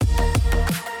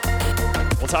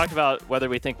talk about whether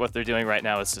we think what they're doing right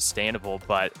now is sustainable,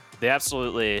 but they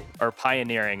absolutely are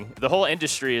pioneering. The whole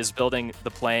industry is building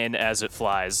the plane as it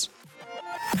flies.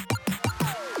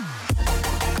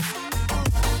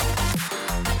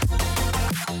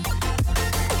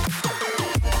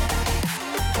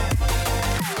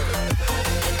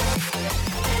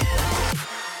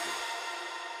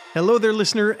 Hello there,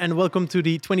 listener, and welcome to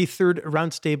the 23rd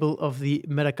Roundtable of the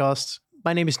Metacast.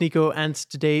 My name is Nico, and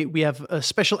today we have a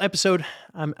special episode.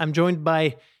 I'm joined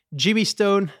by Jimmy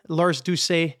Stone, Lars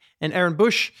Doucet, and Aaron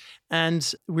Bush,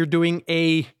 and we're doing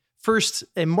a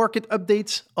market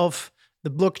update of the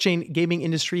blockchain gaming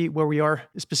industry, where we are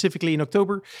specifically in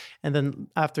October, and then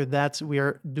after that, we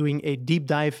are doing a deep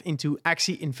dive into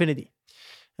Axie Infinity.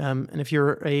 And if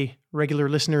you're a regular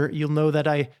listener, you'll know that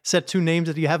I said two names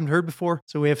that you haven't heard before.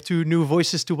 So we have two new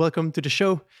voices to welcome to the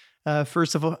show.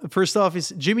 First off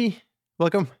is Jimmy.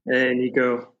 Welcome. Hey,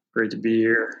 Nico. Great to be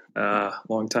here.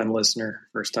 Long-time listener,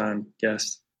 first-time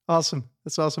guest. Awesome.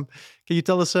 That's awesome. Can you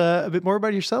tell us a bit more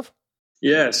about yourself?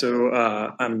 Yeah, so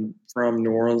I'm from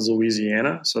New Orleans,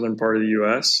 Louisiana, southern part of the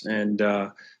U.S., and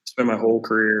spent my whole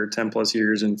career, 10 plus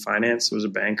years in finance. I was a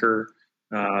banker,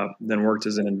 then worked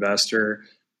as an investor.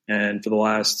 And for the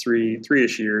last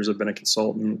three-ish years, I've been a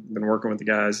consultant, been working with the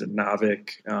guys at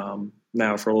Naavik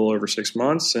now for a little over 6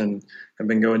 months, and I've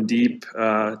been going deep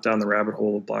down the rabbit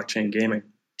hole of blockchain gaming.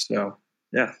 So,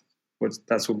 yeah,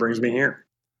 that's what brings me here.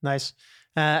 Nice.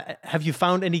 Have you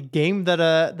found any game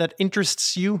that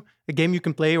interests you, a game you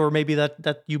can play, or maybe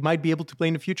that you might be able to play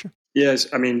in the future? Yes,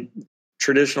 I mean,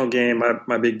 traditional game,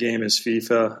 my big game is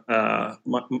FIFA.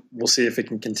 We'll see if it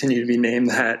can continue to be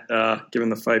named that, given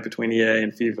the fight between EA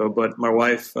and FIFA. But my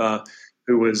wife,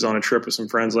 who was on a trip with some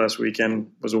friends last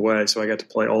weekend, was away, so I got to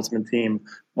play Ultimate Team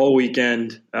all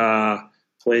weekend.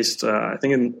 Placed, I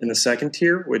think, in the second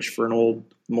tier, which for an old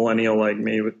millennial like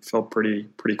me felt pretty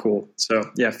cool.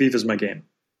 So yeah, FIFA's my game.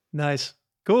 Nice,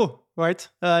 cool. All right,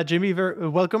 Jimmy,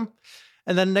 welcome.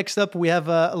 And then next up we have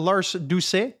Lars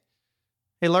Doucet.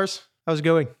 Hey, Lars. How's it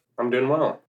going? I'm doing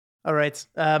well. All right.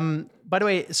 By the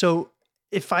way, so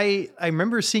if I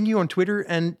remember seeing you on Twitter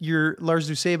and you're Lars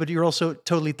Doucet, but you're also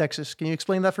totally Texas. Can you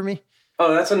explain that for me?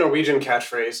 Oh, that's a Norwegian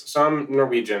catchphrase. So I'm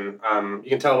Norwegian. You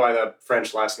can tell by the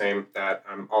French last name that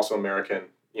I'm also American.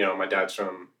 You know, my dad's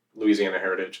from Louisiana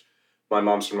heritage. My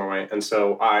mom's from Norway. And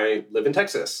so I live in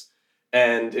Texas.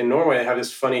 And in Norway, I have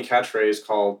this funny catchphrase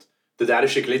called "Det där är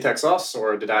skickligt Texas"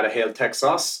 or "Det där är helt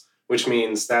Texas," which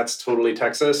means that's totally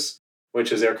Texas,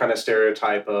 which is their kind of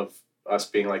stereotype of us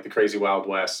being like the crazy Wild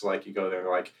West. Like you go there and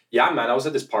they're like, yeah, man, I was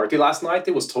at this party last night.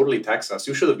 It was totally Texas.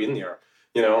 You should have been there,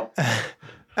 you know?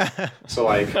 So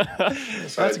like,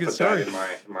 so I put that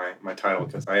in my title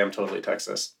because I am totally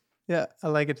Texas. Yeah, I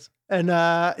like it. And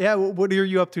what are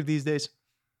you up to these days?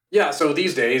 Yeah, so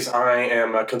these days I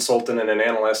am a consultant and an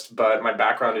analyst, but my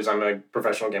background is I'm a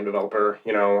professional game developer.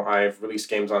 You know, I've released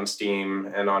games on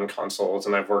Steam and on consoles,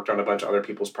 and I've worked on a bunch of other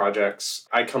people's projects.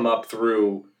 I come up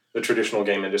through the traditional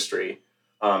game industry.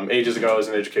 Ages ago, I was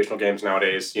in educational games.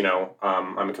 Nowadays, you know,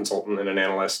 I'm a consultant and an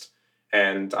analyst,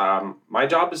 and my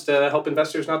job is to help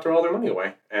investors not throw all their money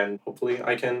away, and hopefully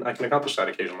I can accomplish that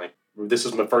occasionally. This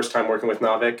is my first time working with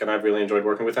Naavik, and I've really enjoyed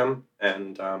working with him,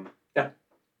 and yeah.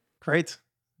 Great.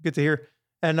 Good to hear.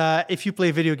 And if you play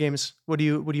video games, what do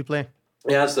you play?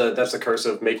 Yeah, that's the curse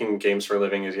of making games for a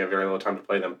living is you have very little time to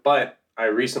play them. But I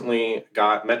recently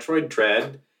got Metroid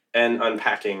Dread and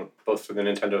Unpacking, both for the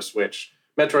Nintendo Switch.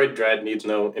 Metroid Dread needs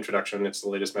no introduction. It's the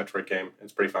latest Metroid game.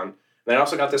 It's pretty fun. And then I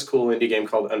also got this cool indie game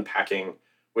called Unpacking,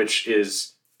 which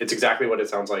it's exactly what it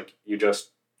sounds like. You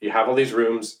have all these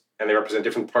rooms and they represent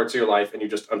different parts of your life and you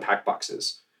just unpack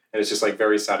boxes. And it's just like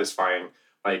very satisfying.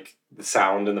 Like the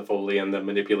sound and the Foley and the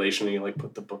manipulation, and you like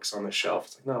put the books on the shelf.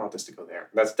 It's like, no, I want this to go there.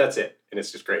 That's it. And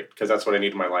it's just great because that's what I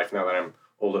need in my life now that I'm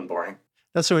old and boring.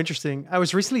 That's so interesting. I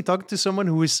was recently talking to someone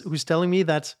who's telling me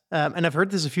that, and I've heard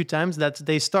this a few times, that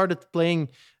they started playing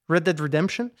Red Dead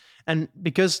Redemption. And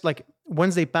because like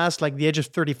once they passed like the age of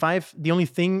 35, the only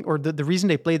thing or the reason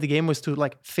they played the game was to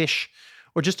like fish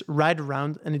or just ride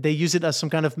around. And they use it as some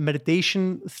kind of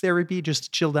meditation therapy, just to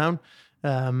chill down.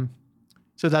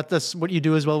 So that's what you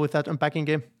do as well with that Unpacking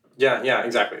game? Yeah,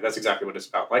 exactly. That's exactly what it's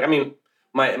about. Like, I mean,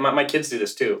 my kids do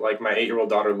this too. Like, my 8-year-old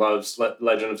daughter loves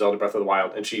Legend of Zelda Breath of the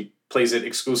Wild, and she plays it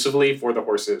exclusively for the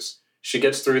horses. She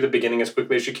gets through the beginning as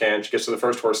quickly as she can. She gets to the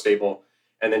first horse stable,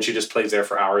 and then she just plays there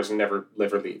for hours and never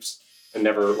leaves and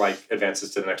never, like, advances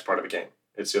to the next part of the game.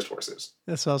 It's just horses.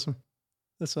 That's awesome.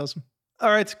 All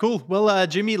right, cool. Well,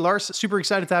 Jimmy, Lars, super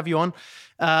excited to have you on.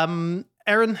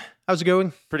 Aaron, how's it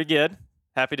going? Pretty good.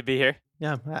 Happy to be here.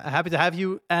 Yeah, happy to have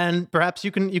you. And perhaps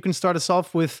you can start us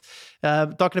off with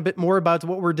talking a bit more about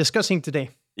what we're discussing today.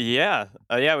 Yeah,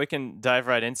 we can dive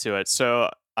right into it.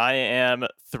 So I am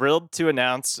thrilled to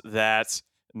announce that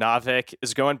Naavik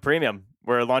is going premium.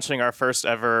 We're launching our first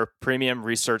ever premium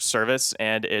research service,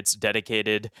 and it's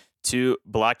dedicated to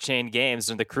blockchain games.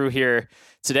 And the crew here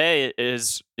today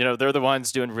is, they're the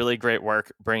ones doing really great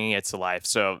work bringing it to life.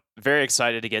 So very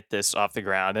excited to get this off the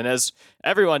ground. And as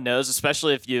everyone knows,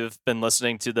 especially if you've been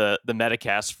listening to the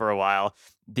Metacast for a while,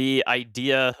 the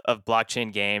idea of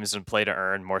blockchain games and play to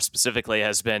earn more specifically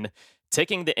has been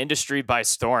taking the industry by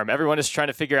storm. Everyone is trying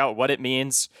to figure out what it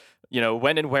means,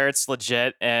 when and where it's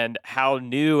legit, and how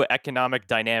new economic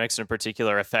dynamics in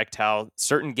particular affect how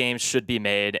certain games should be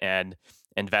made and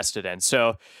invested in.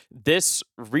 So this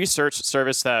research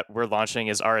service that we're launching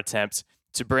is our attempt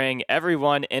to bring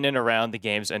everyone in and around the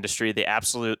games industry the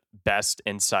absolute best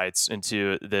insights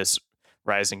into this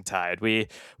rising tide. We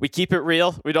keep it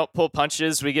real. We don't pull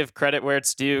punches. We give credit where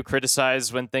it's due,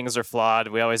 criticize when things are flawed.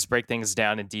 We always break things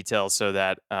down in detail so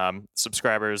that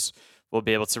subscribers will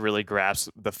be able to really grasp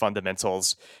the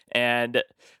fundamentals. And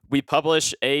we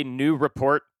publish a new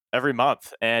report every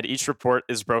month, and each report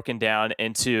is broken down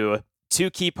into two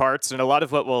key parts. And a lot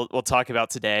of what we'll talk about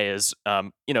today is,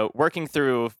 working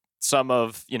through some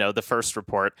of, the first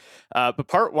report. But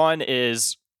part one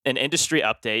is an industry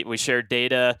update. We share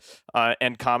data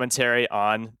and commentary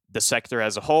on the sector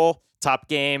as a whole, top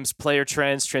games, player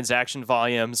trends, transaction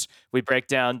volumes. We break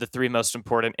down the three most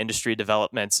important industry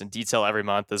developments in detail every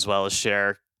month, as well as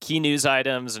share key news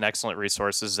items and excellent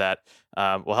resources that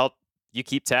will help you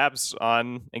keep tabs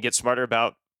on and get smarter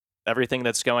about everything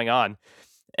that's going on.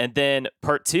 And then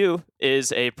part two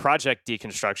is a project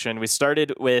deconstruction. We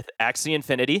started with Axie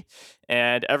Infinity,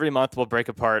 and every month we'll break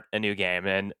apart a new game.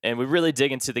 And we really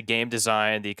dig into the game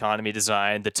design, the economy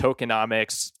design, the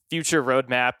tokenomics, future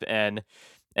roadmap, and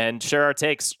share our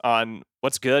takes on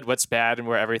what's good, what's bad, and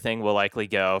where everything will likely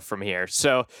go from here.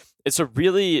 So it's a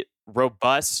really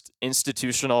robust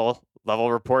institutional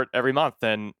level report every month.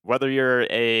 And whether you're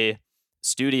a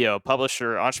studio,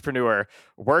 publisher, entrepreneur,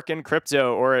 work in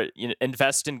crypto, or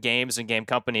invest in games and game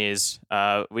companies,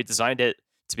 we designed it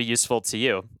to be useful to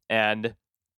you. And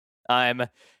I'm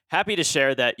happy to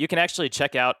share that you can actually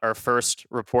check out our first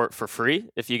report for free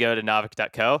if you go to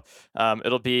naavik.co.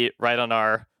 It'll be right on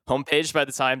our homepage by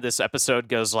the time this episode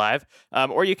goes live,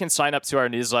 or you can sign up to our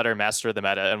newsletter, Master the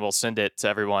Meta, and we'll send it to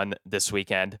everyone this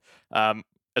weekend.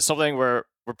 It's something we're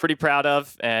pretty proud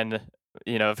of, and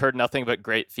I've heard nothing but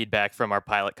great feedback from our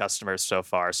pilot customers so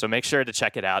far. So make sure to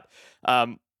check it out.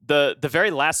 The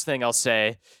very last thing I'll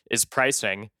say is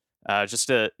pricing. Just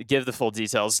to give the full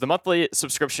details, the monthly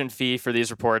subscription fee for these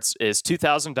reports is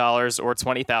 $2,000 or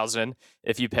 $20,000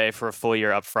 if you pay for a full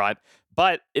year upfront.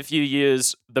 But if you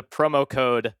use the promo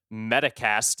code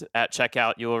METACAST at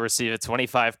checkout, you will receive a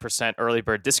 25% early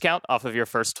bird discount off of your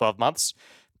first 12 months.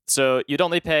 So you'd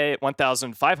only pay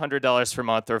 $1,500 per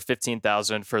month or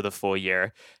 $15,000 for the full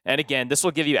year. And again, this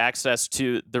will give you access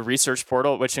to the research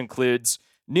portal, which includes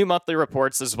new monthly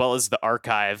reports as well as the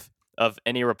archive of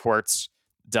any reports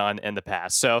done in the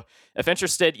past. So if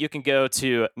interested, you can go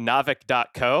to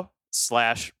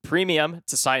naavik.co/premium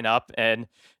to sign up, and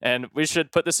we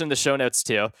should put this in the show notes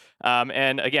too.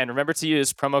 And again, remember to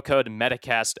use promo code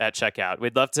METACAST at checkout.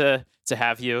 We'd love to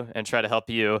have you and try to help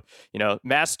you,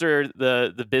 master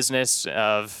the business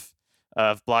of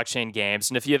blockchain games.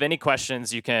 And if you have any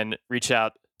questions, you can reach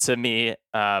out to me,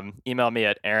 email me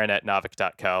at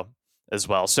aaron@naavik.co as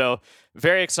well. So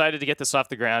very excited to get this off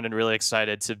the ground, and really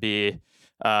excited to be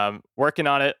working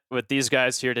on it with these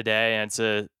guys here today and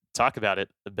to talk about it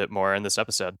a bit more in this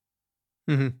episode.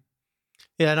 Mm-hmm.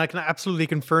 Yeah, and I can absolutely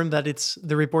confirm that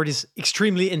the report is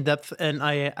extremely in-depth, and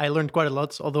I learned quite a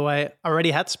lot, although I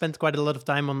already had spent quite a lot of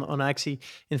time on Axie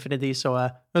Infinity, so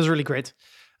it was really great.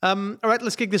 All right,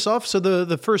 let's kick this off. So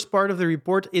the first part of the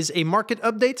report is a market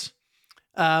update.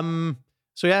 So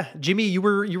yeah, Jimmy, you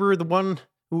were the one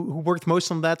who worked most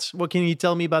on that. What can you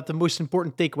tell me about the most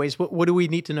important takeaways? What do we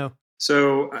need to know?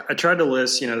 So I tried to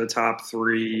list, the top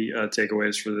three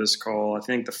takeaways for this call. I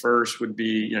think the first would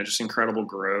be, just incredible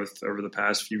growth over the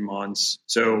past few months.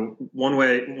 So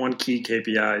one key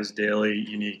KPI is daily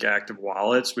unique active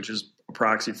wallets, which is a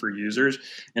proxy for users.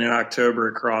 And in October,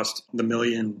 it crossed the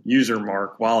million user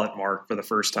wallet mark for the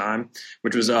first time,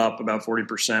 which was up about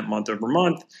 40% month over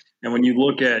month. And when you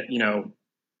look at,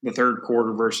 the third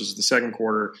quarter versus the second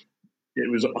quarter, it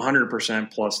was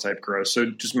 100% plus type growth.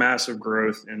 So just massive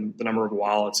growth in the number of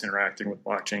wallets interacting with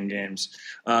blockchain games.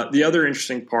 The other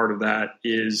interesting part of that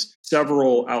is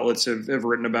several outlets have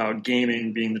written about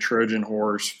gaming being the Trojan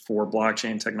horse for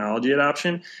blockchain technology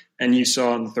adoption. And you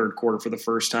saw in the third quarter for the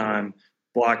first time,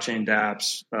 blockchain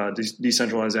dApps,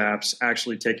 decentralized apps,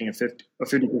 actually taking a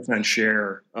 50%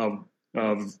 share of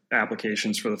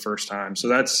applications for the first time. So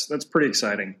that's pretty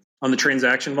exciting. On the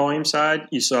transaction volume side,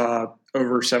 you saw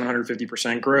over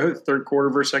 750% growth third quarter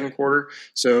versus second quarter,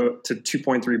 so to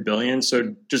 2.3 billion.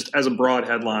 So just as a broad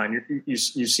headline,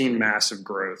 you've seen massive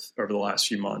growth over the last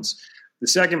few months. The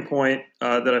second point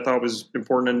that I thought was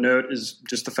important to note is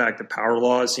just the fact that power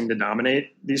laws seem to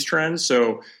dominate these trends.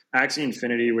 So Axie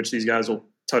Infinity, which these guys will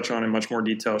touch on in much more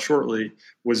detail shortly,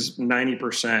 was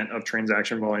 90% of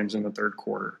transaction volumes in the third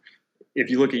quarter. If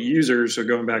you look at users, so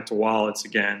going back to wallets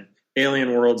again,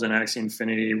 Alien Worlds and Axie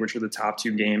Infinity, which are the top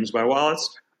two games by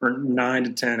wallets, are 9 to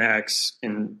 10x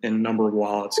in number of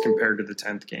wallets compared to the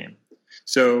 10th game.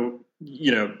 So,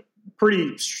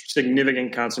 pretty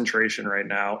significant concentration right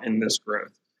now in this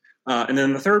growth. And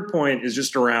then the third point is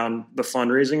just around the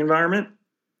fundraising environment.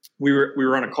 We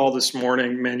were on a call this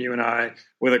morning, Manu and I,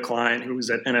 with a client who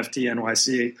was at NFT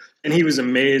NYC, and he was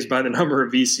amazed by the number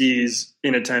of VCs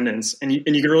in attendance. And you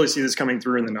can really see this coming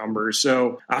through in the numbers.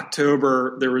 So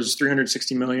October, there was a little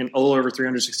over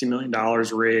 $360 million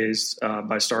raised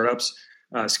by startups.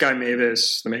 Sky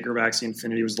Mavis, the maker of Axie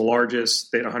Infinity, was the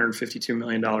largest. They had $152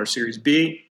 million Series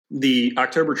B. The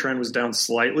October trend was down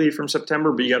slightly from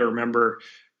September, but you got to remember,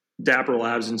 Dapper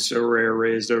Labs and SoRare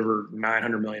raised over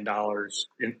 $900 million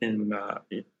in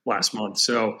last month.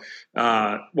 So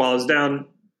while it's down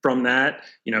from that,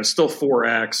 still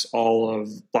 4x all of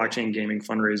blockchain gaming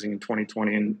fundraising in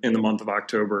 2020 in the month of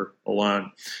October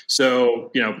alone.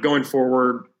 So, going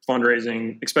forward,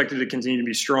 fundraising expected to continue to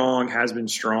be strong, has been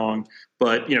strong.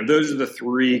 But, those are the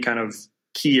three kind of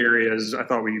key areas I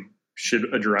thought we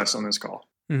should address on this call.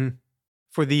 Mm-hmm.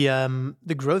 For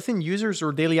the growth in users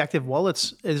or daily active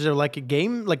wallets, is there like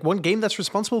one game that's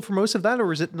responsible for most of that,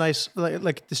 or is it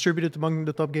like distributed among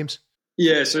the top games?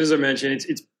 Yeah, so as I mentioned,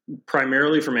 it's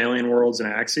primarily from Alien Worlds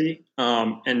and Axie,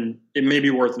 and it may be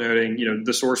worth noting,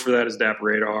 the source for that is Dapper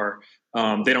Radar.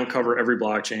 They don't cover every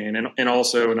blockchain, and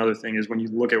also another thing is when you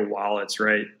look at wallets,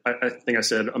 right? I think I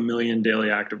said 1 million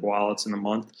daily active wallets in the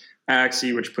month.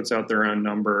 Axie, which puts out their own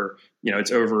number,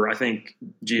 it's over, I think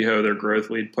Jiho, their growth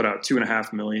lead, put out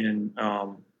 2.5 million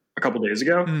a couple days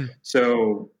ago.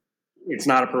 So it's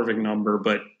not a perfect number,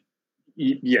 but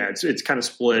yeah, it's kind of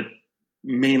split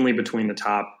mainly between the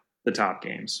top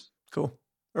games. Cool.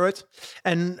 All right.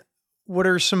 And what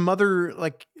are some other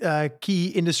key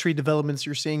industry developments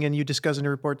you're seeing and you discuss in the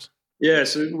reports? Yeah,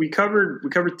 so we covered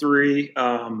three.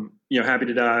 Happy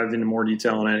to dive into more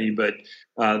detail on any, but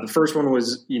the first one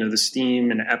was the Steam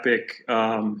and Epic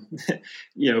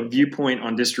viewpoint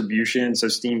on distribution. So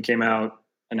Steam came out,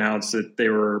 announced that they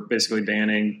were basically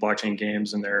banning blockchain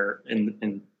games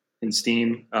in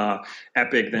Steam.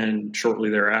 Epic then shortly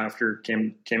thereafter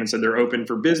came and said they're open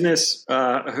for business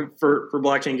for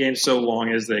blockchain games so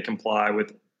long as they comply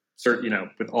with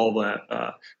with all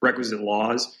the requisite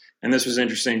laws. And this was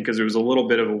interesting because it was a little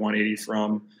bit of a 180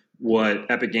 from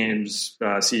what Epic Games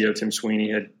CEO Tim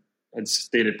Sweeney had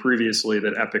stated previously,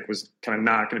 that Epic was kind of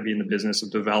not going to be in the business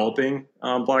of developing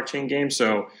blockchain games.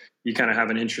 So you kind of have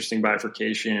an interesting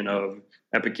bifurcation of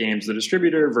Epic Games, the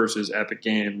distributor, versus Epic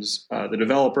Games, the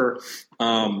developer.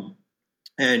 And,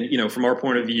 from our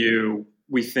point of view,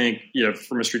 we think,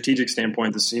 from a strategic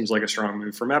standpoint, this seems like a strong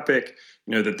move from Epic,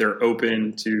 that they're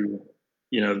open to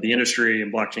the industry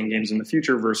and blockchain games in the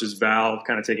future versus Valve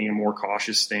kind of taking a more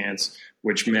cautious stance,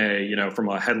 which may, from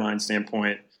a headline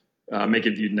standpoint, make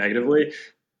it viewed negatively.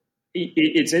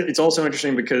 It's also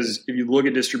interesting because if you look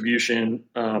at distribution,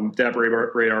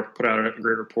 Dapper Radar put out a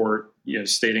great report,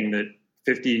 stating that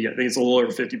I think it's a little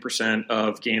over 50%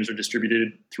 of games are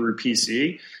distributed through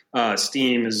PC.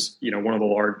 Steam is, one of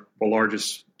the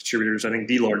largest distributors, I think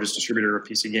the largest distributor of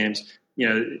PC games.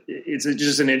 It's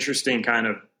just an interesting kind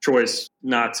of choice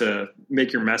not to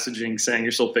make your messaging saying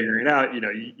you're still figuring it out.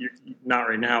 You're not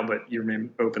right now, but you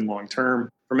remain open long term.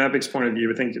 From Epic's point of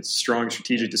view, I think it's a strong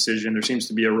strategic decision. There seems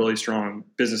to be a really strong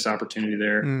business opportunity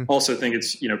there. Also think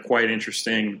it's quite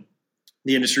interesting.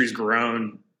 The industry's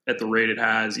grown at the rate it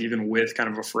has, even with kind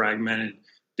of a fragmented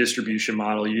distribution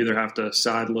model. You either have to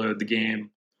sideload the game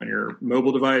on your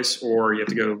mobile device, or you have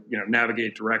to go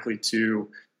navigate directly to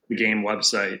the game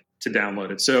website to download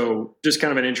it. So just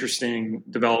kind of an interesting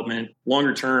development.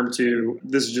 Longer term too,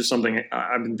 this is just something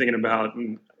I've been thinking about,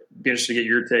 and be interested to get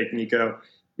your take, Nico,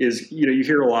 is, you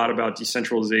hear a lot about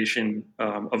decentralization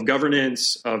of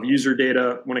governance, of user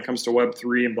data when it comes to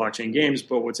Web3 and blockchain games.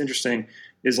 But what's interesting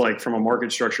is, like, from a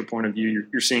market structure point of view,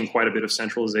 you're seeing quite a bit of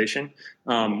centralization,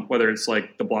 whether it's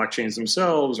like the blockchains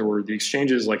themselves or the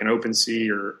exchanges like an OpenSea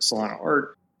or Solana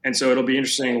Art. And so it'll be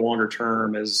interesting longer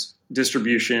term as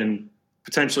distribution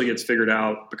potentially gets figured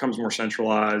out, becomes more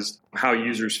centralized, how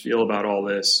users feel about all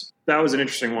this. That was an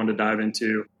interesting one to dive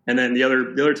into. And then the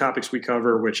other topics we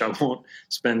cover, which I won't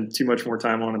spend too much more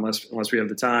time on unless we have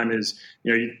the time, is,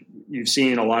 you've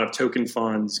seen a lot of token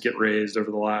funds get raised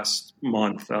over the last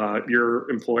month. Your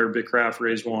employer, Bitcraft,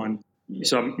 raised one. You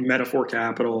saw Metaphor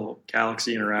Capital,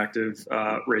 Galaxy Interactive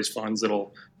raise funds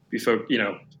that'll be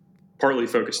partly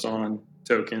focused on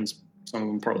tokens, some of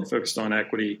them partly focused on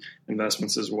equity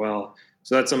investments as well.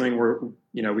 So that's something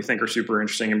we think are super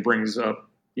interesting and brings up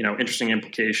interesting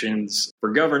implications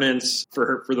for governance,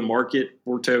 for the market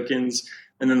for tokens.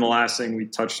 And then the last thing we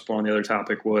touched upon, the other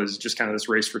topic, was just kind of this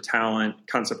race for talent.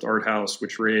 Concept Art House,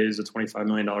 which raised a $25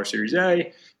 million Series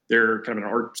A. They're kind of an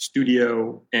art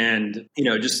studio, and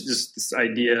just this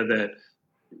idea that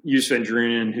Yusuf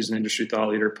Andrunian, who's an industry thought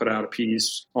leader, put out a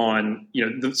piece on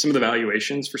some of the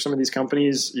valuations for some of these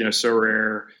companies. So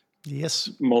rare, yes,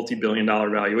 multi-billion-dollar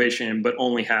valuation, but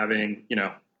only having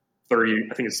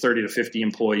 30 to 50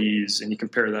 employees, and you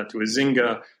compare that to a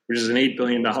Zynga, which is an $8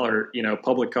 billion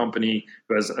public company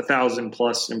who has 1,000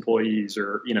 plus employees,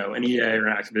 or an EA or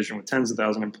an Activision with tens of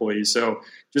thousands of employees. So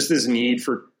just this need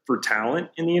for talent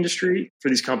in the industry for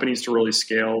these companies to really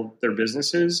scale their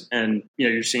businesses, and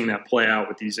you're seeing that play out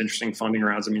with these interesting funding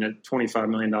rounds. I mean, a $25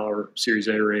 million Series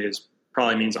A raise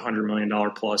probably means $100 million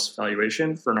plus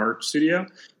valuation for an art studio.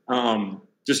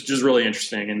 Just really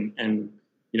interesting, and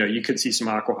you could see some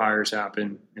acqui-hires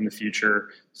happen in the future,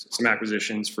 some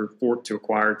acquisitions to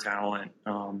acquire talent.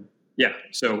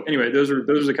 So anyway, those are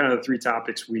the kind of the three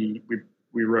topics we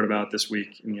wrote about this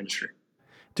week in the industry.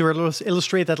 To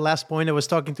illustrate that last point, I was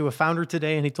talking to a founder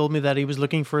today, and he told me that he was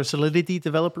looking for a Solidity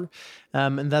developer,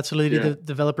 and that Solidity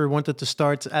developer wanted to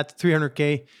start at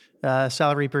 $300K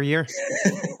salary per year.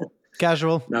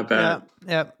 Casual. Not bad.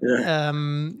 Yeah.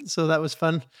 So that was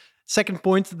fun. Second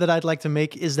point that I'd like to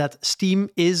make is that Steam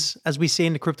is, as we say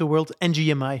in the crypto world,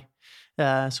 NGMI.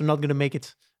 So not going to make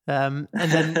it. And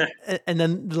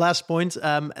then the last point,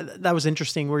 that was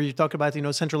interesting, where you talk about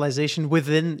centralization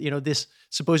within this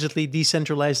supposedly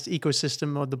decentralized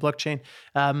ecosystem of the blockchain.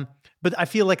 But I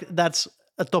feel like that's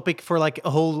a topic for like a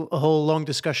whole long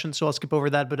discussion, so I'll skip over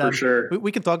that. But for sure,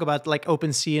 we can talk about like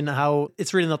OpenSea and how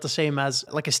it's really not the same as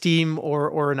like a Steam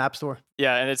or an app store.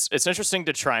 Yeah, and it's interesting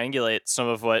to triangulate some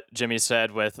of what Jimmy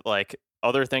said with like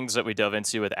other things that we dove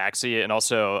into with Axie, and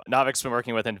also Navic's been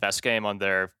working with InvestGame on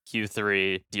their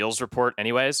Q3 deals report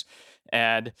anyways.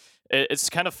 And it's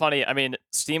kind of funny. I mean,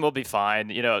 Steam will be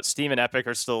fine. Steam and Epic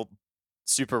are still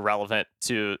super relevant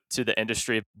to the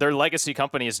industry. They're legacy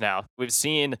companies now. We've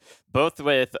seen both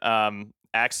with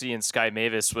Axie and Sky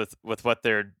Mavis with what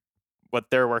they're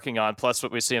working on, plus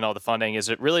what we see in all the funding, is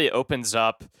it really opens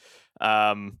up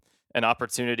an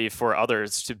opportunity for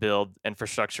others to build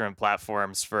infrastructure and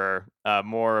platforms for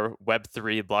more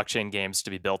Web3 blockchain games to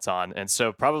be built on. And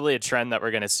so probably a trend that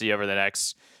we're going to see over the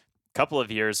next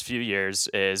few years,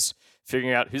 is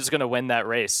figuring out who's going to win that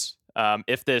race.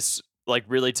 If this like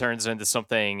really turns into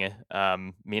something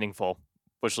meaningful,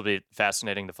 which will be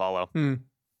fascinating to follow.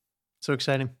 So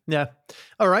exciting. Yeah.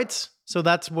 All right. So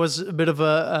that was a bit of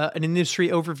an industry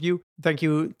overview. Thank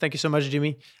you so much,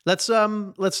 Jimmy. Let's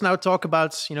now talk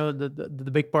about the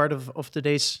big part of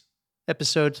today's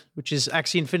episode, which is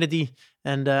Axie Infinity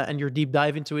and your deep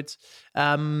dive into it.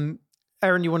 Aaron,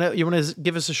 you wanna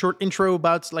give us a short intro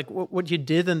about like what you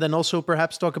did, and then also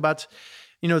perhaps talk about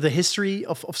the history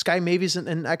of Sky Mavis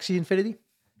and Axie Infinity?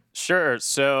 Sure.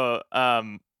 So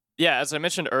as I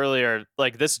mentioned earlier,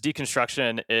 like this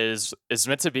deconstruction is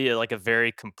meant to be like a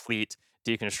very complete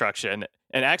deconstruction.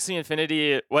 And Axie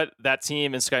Infinity, what that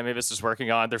team in Sky Mavis is working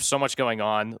on, there's so much going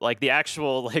on. Like the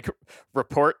actual like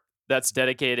report that's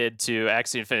dedicated to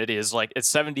Axie Infinity is like, it's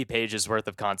 70 pages worth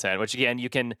of content, which again you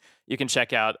can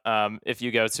check out if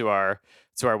you go to our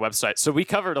website. So we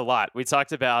covered a lot. We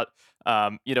talked about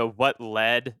what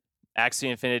led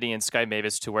Axie Infinity and Sky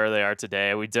Mavis to where they are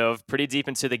today. We dove pretty deep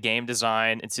into the game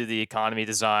design, into the economy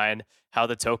design, how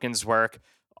the tokens work,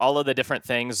 all of the different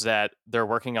things that they're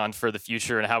working on for the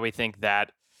future, and how we think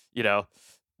that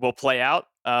will play out,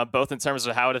 both in terms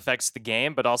of how it affects the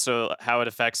game, but also how it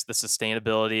affects the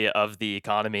sustainability of the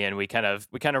economy. And we kind of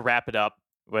wrap it up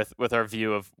with our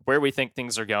view of where we think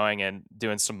things are going, and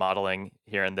doing some modeling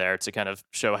here and there to kind of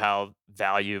show how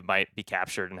value might be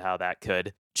captured and how that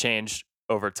could change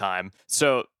over time.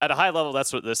 So at a high level,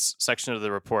 that's what this section of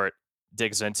the report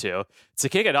digs into. To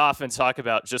kick it off and talk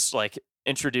about just like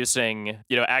introducing,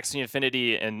 Axie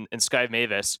Infinity and Sky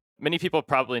Mavis. Many people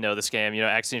probably know this game.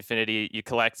 Axie Infinity, you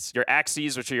collect your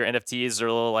Axies, which are your NFTs.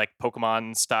 They're little like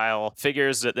Pokemon style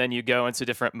figures that then you go into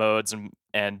different modes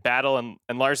and battle.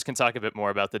 And Lars can talk a bit more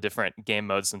about the different game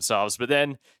modes themselves. But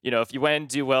then, if you win,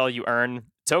 do well, you earn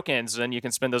tokens, and you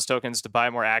can spend those tokens to buy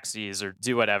more Axies or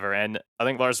do whatever. And I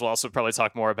think Lars will also probably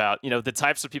talk more about, the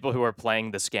types of people who are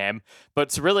playing this game. But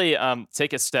to really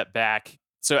take a step back,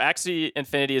 so Axie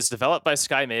Infinity is developed by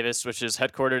Sky Mavis, which is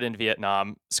headquartered in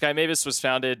Vietnam. Sky Mavis was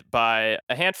founded by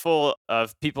a handful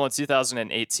of people in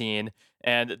 2018,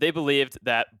 and they believed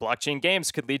that blockchain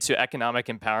games could lead to economic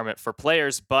empowerment for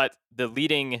players, but the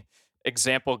leading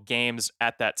example games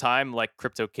at that time, like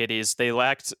CryptoKitties, they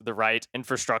lacked the right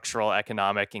infrastructural,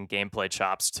 economic, and gameplay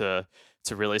chops to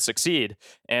really succeed.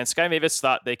 And Sky Mavis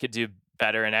thought they could do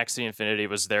better, and Axie Infinity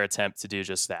was their attempt to do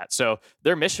just that. So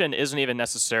their mission isn't even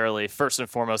necessarily first and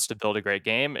foremost to build a great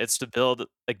game. It's to build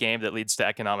a game that leads to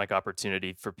economic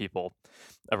opportunity for people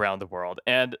around the world.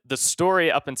 And the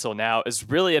story up until now is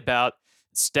really about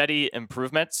steady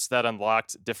improvements that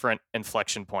unlocked different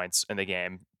inflection points in the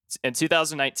game. In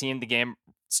 2019, the game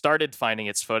started finding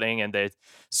its footing, and they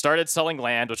started selling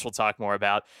land, which we'll talk more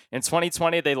about. In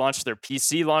 2020, they launched their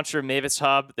PC launcher, Mavis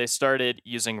Hub. They started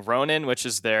using Ronin, which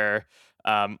is their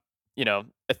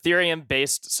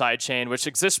Ethereum-based sidechain, which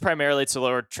exists primarily to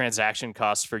lower transaction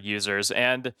costs for users.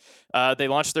 And they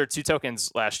launched their 2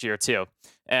 tokens last year too.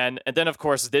 And then, of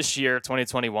course, this year,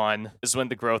 2021, is when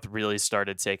the growth really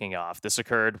started taking off. This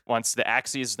occurred once the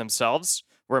Axies themselves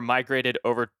were migrated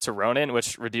over to Ronin,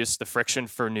 which reduced the friction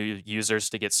for new users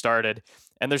to get started.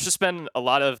 And there's just been a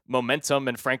lot of momentum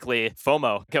and, frankly,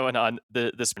 FOMO going on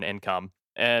this income.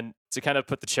 And to kind of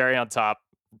put the cherry on top,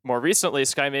 more recently,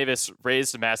 Sky Mavis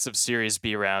raised a massive Series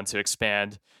B round to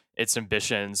expand its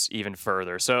ambitions even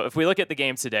further. So if we look at the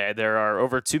game today, there are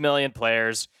over 2 million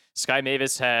players. Sky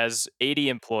Mavis has 80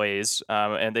 employees,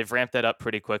 and they've ramped that up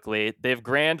pretty quickly. They have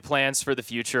grand plans for the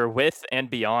future with and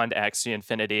beyond Axie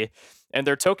Infinity, and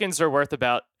their tokens are worth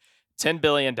about $10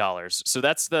 billion. So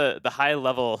that's the high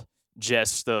level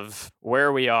gist of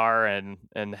where we are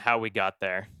and how we got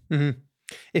there. Mm-hmm.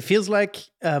 It feels like,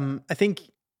 I think,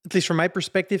 at least from my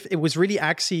perspective, it was really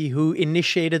Axie who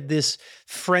initiated this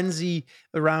frenzy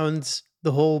around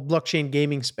the whole blockchain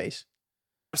gaming space.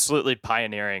 Absolutely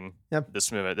pioneering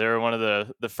this movement. They were one of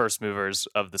the first movers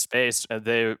of the space, and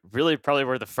they really probably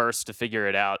were the first to figure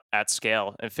it out at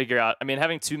scale and figure out,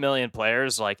 having 2 million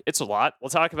players, like, it's a lot. We'll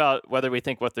talk about whether we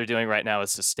think what they're doing right now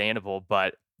is sustainable,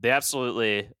 but they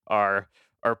absolutely are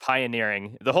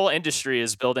pioneering. The whole industry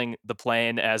is building the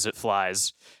plane as it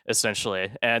flies,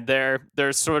 essentially. And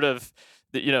they're sort of,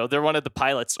 they're one of the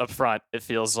pilots up front, it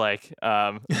feels like,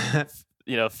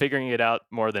 figuring it out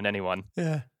more than anyone.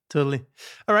 Yeah. Totally.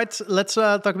 All right, let's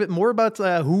talk a bit more about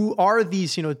who are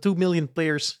these, 2 million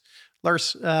players.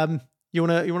 Lars, you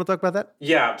wanna talk about that?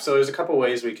 Yeah. So there's a couple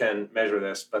ways we can measure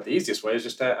this, but the easiest way is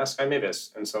just to ask Sky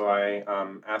Mavis. And so I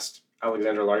asked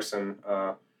Alexander Larson.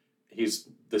 He's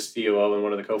the COO and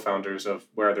one of the co-founders of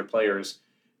Where Are Their Players,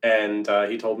 and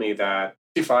he told me that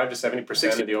 65 to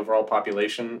 70% of the overall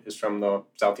population is from the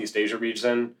Southeast Asia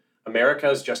region. America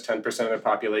is just 10% of their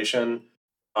population.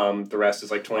 The rest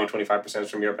is like 20-25%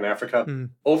 from Europe and Africa.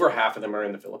 Over half of them are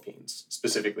in the Philippines,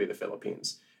 specifically the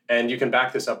Philippines. And you can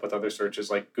back this up with other searches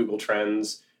like Google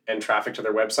Trends and traffic to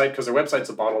their website, because their website's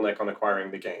a bottleneck on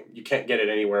acquiring the game. You can't get it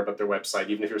anywhere but their website.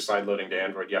 Even if you're sideloading to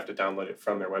Android, you have to download it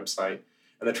from their website.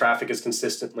 And the traffic is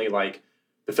consistently like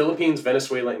the Philippines,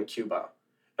 Venezuela, and Cuba.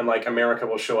 And like America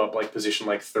will show up like position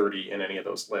like 30 in any of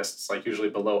those lists, like usually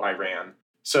below Iran.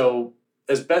 So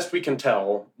as best we can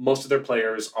tell, most of their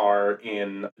players are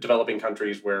in developing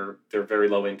countries where they're very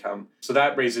low income. So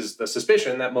that raises the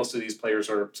suspicion that most of these players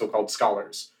are so-called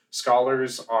scholars.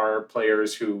 Scholars are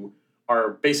players who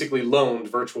are basically loaned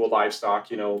virtual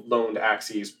livestock, loaned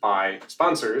Axies by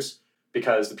sponsors,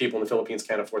 because the people in the Philippines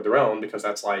can't afford their own, because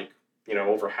that's like,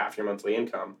 over half your monthly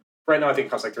income. Right now, I think it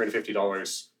costs like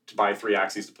 $350 to buy 3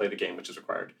 Axies to play the game, which is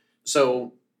required.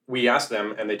 So we asked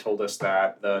them, and they told us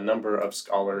that the number of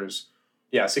scholars,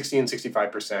 60 and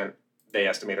 65%, they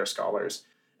estimate are scholars.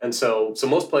 And so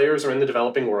most players are in the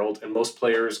developing world, and most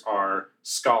players are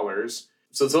scholars.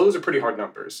 So those are pretty hard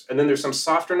numbers. And then there's some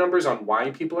softer numbers on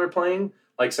why people are playing,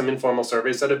 like some informal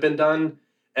surveys that have been done.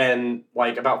 And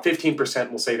like about 15%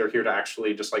 will say they're here to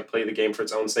actually just like play the game for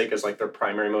its own sake as like their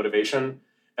primary motivation.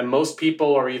 And most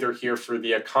people are either here for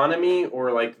the economy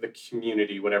or like the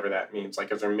community, whatever that means,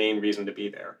 like as their main reason to be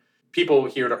there. People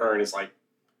here to earn is like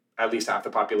at least half the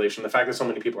population. The fact that so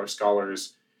many people are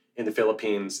scholars in the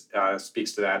Philippines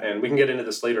speaks to that. And we can get into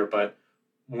this later, but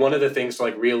one of the things to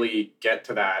like really get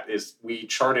to that is we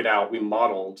charted out, we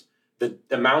modeled the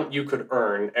amount you could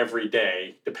earn every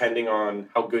day, depending on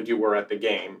how good you were at the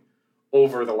game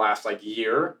over the last like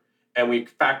year. And we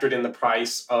factored in the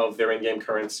price of their in-game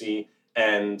currency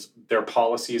and their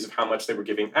policies of how much they were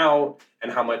giving out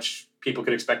and how much people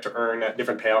could expect to earn at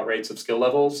different payout rates of skill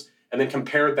levels, and then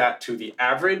compared that to the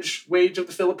average wage of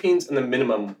the Philippines and the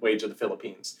minimum wage of the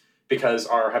Philippines. Because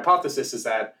our hypothesis is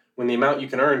that when the amount you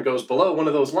can earn goes below one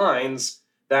of those lines,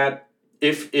 that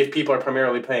if people are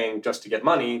primarily paying just to get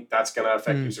money, that's going to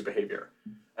affect user behavior.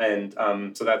 And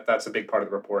so that's a big part of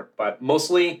the report. But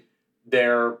mostly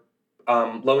they're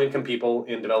low-income people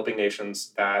in developing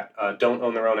nations that don't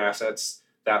own their own assets,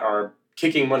 that are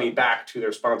kicking money back to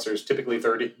their sponsors, typically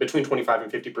between 25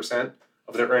 and 50%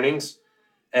 of their earnings,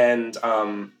 and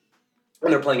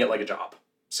they're playing it like a job.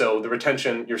 So the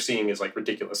retention you're seeing is like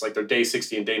ridiculous. Like their day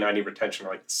 60 and day 90 retention are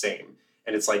like the same,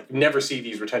 and it's like you never see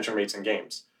these retention rates in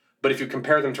games. But if you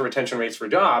compare them to retention rates for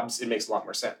jobs, it makes a lot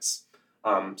more sense.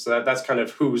 So that's kind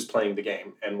of who's playing the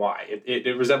game and why.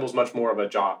 It resembles much more of a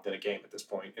job than a game at this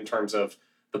point in terms of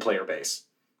the player base.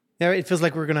 Yeah, it feels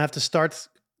like we're going to have to start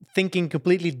thinking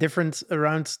completely different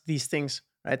around these things,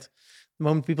 right? The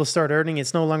moment people start earning,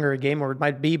 it's no longer a game, or it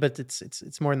might be, but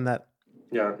it's more than that.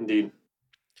 Yeah, indeed.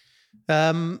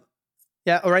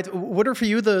 Yeah, all right. What are for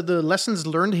you the lessons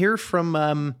learned here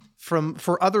from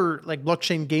for other like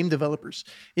blockchain game developers?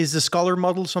 Is the scholar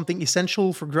model something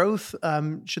essential for growth?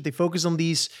 Should they focus on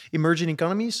these emerging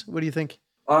economies? What do you think?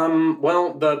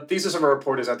 Well, the thesis of our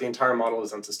report is that the entire model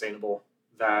is unsustainable.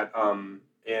 That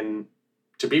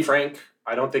to be frank,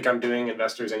 I don't think I'm doing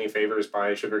investors any favors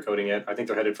by sugarcoating it. I think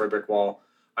they're headed for a brick wall.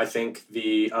 I think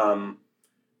they're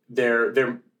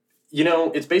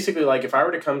it's basically like if I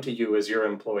were to come to you as your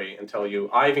employee and tell you,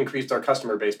 I've increased our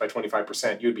customer base by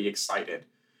 25%, you'd be excited.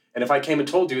 And if I came and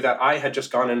told you that I had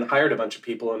just gone and hired a bunch of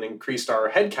people and increased our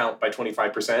headcount by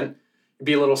 25%, you'd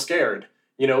be a little scared,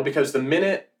 because the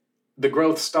minute the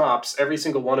growth stops, every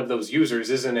single one of those users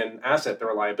isn't an asset, they're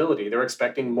a liability. They're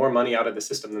expecting more money out of the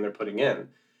system than they're putting in.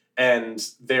 And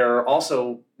they're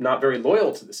also not very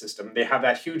loyal to the system. They have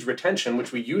that huge retention,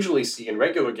 which we usually see in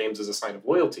regular games as a sign of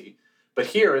loyalty. But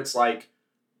here it's like,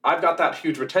 I've got that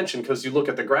huge retention because you look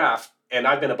at the graph and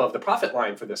I've been above the profit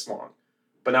line for this long.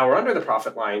 But now we're under the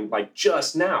profit line, like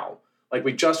just now. Like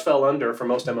we just fell under, for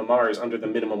most MMRs, under the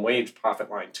minimum wage profit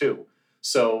line too.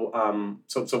 So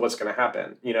what's going to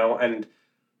happen? And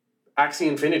Axie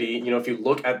Infinity, if you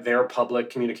look at their public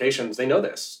communications, they know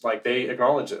this. Like they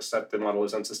acknowledge this, that the model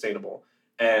is unsustainable.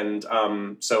 And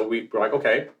so we're like,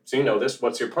 okay, so you know this,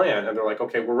 what's your plan? And they're like,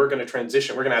 okay, well, we're going to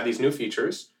transition. We're going to add these new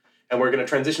features. And we're going to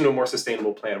transition to a more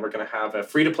sustainable plan. We're going to have a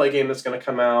free-to-play game that's going to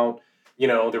come out.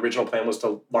 The original plan was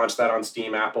to launch that on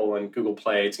Steam, Apple, and Google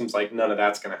Play. It seems like none of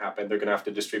that's going to happen. They're going to have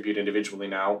to distribute individually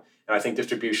now. And I think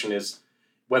distribution is,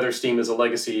 whether Steam is a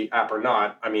legacy app or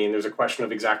not, there's a question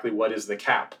of exactly what is the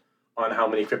cap on how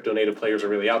many crypto-native players are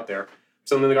really out there.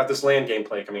 So then they got this land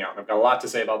gameplay coming out. And I've got a lot to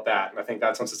say about that. And I think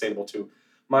that's unsustainable too.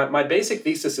 My basic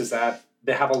thesis is that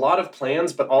they have a lot of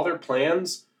plans, but all their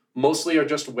plans mostly are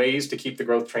just ways to keep the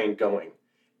growth train going.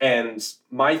 And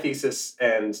my thesis,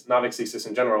 and Navik's thesis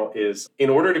in general, is in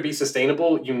order to be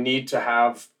sustainable, you need to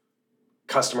have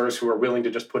customers who are willing to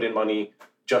just put in money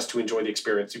just to enjoy the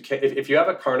experience. You can't, if you have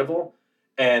a carnival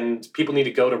and people need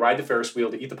to go to ride the Ferris wheel,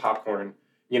 to eat the popcorn,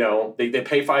 they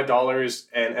pay $5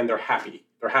 and they're happy.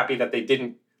 They're happy that they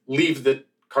didn't leave the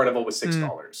carnival with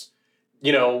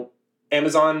 $6.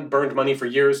 Amazon burned money for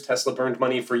years. Tesla burned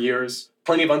money for years.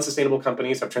 Plenty of unsustainable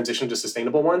companies have transitioned to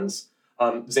sustainable ones.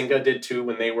 Zynga did too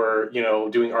when they were,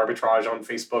 doing arbitrage on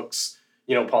Facebook's,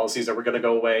 policies that were going to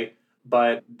go away.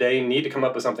 But they need to come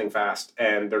up with something fast.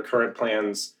 And their current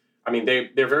plans, they're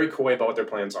very coy about what their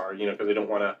plans are, because they don't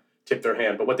want to tip their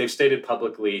hand. But what they've stated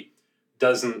publicly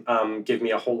doesn't give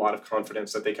me a whole lot of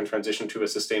confidence that they can transition to a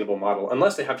sustainable model,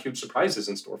 unless they have huge surprises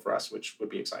in store for us, which would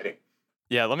be exciting.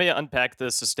 Yeah, let me unpack the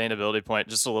sustainability point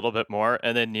just a little bit more,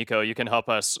 and then Nico, you can help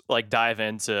us dive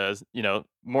into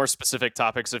more specific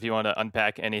topics if you want to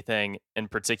unpack anything in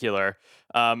particular.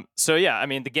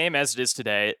 The game as it is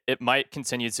today, it might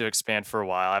continue to expand for a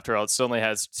while. After all, it still only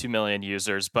has 2 million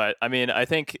users, but I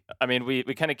think we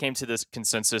kind of came to this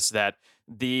consensus that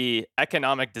the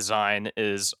economic design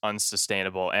is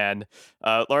unsustainable, and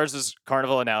Lars's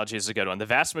carnival analogy is a good one. The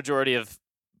vast majority of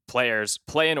players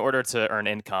play in order to earn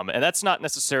income. And that's not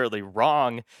necessarily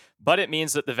wrong, but it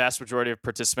means that the vast majority of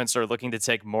participants are looking to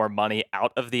take more money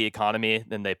out of the economy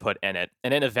than they put in it.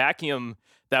 And in a vacuum,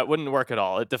 that wouldn't work at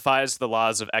all. It defies the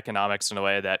laws of economics in a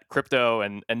way that crypto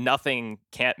and nothing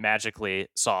can't magically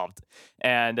solve.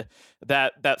 And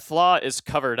that flaw is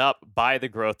covered up by the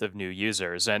growth of new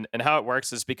users. And how it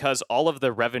works is because all of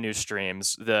the revenue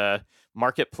streams, the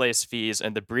marketplace fees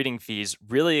and the breeding fees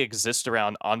really exist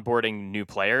around onboarding new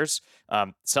players,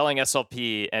 selling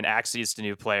SLP and Axies to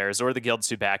new players or the guilds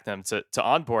who back them to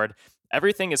onboard.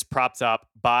 Everything is propped up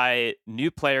by new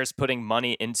players putting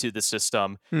money into the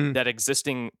system that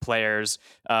existing players,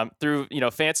 through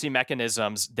fancy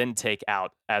mechanisms, then take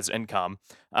out as income.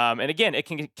 And again, it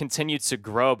can continue to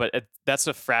grow, but that's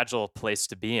a fragile place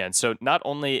to be in. So not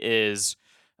only is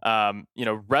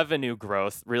revenue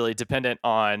growth really dependent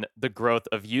on the growth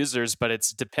of users, but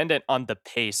it's dependent on the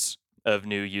pace of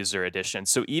new user addition.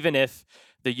 So even if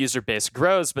the user base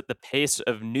grows, but the pace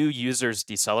of new users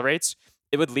decelerates,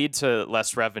 it would lead to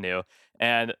less revenue.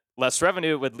 And less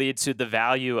revenue would lead to the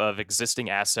value of existing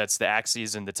assets, the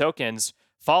Axies and the tokens,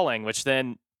 falling, which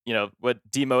then, would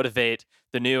demotivate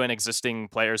the new and existing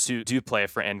players who do play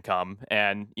for income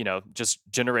and, just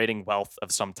generating wealth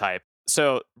of some type.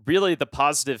 So really the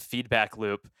positive feedback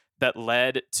loop that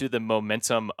led to the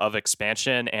momentum of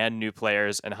expansion and new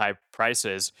players and high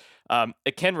prices,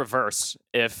 it can reverse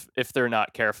if they're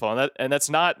not careful. And that's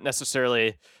not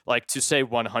necessarily like to say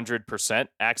 100%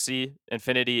 Axie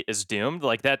Infinity is doomed.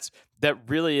 Like that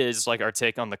really is like our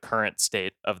take on the current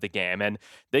state of the game. And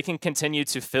they can continue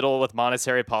to fiddle with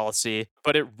monetary policy,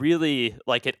 but it really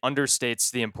it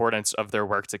understates the importance of their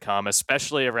work to come,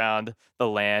 especially around the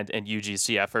land and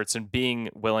UGC efforts and being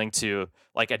willing to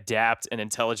adapt and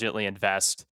intelligently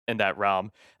invest in that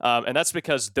realm. And that's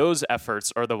because those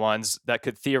efforts are the ones that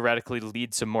could theoretically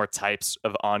lead to more types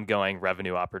of ongoing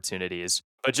revenue opportunities.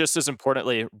 But just as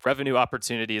importantly, revenue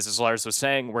opportunities, as Lars was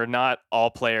saying, where not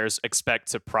all players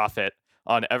expect to profit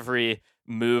on every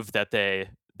move that they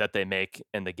make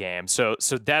in the game. So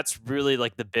that's really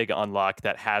the big unlock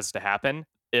that has to happen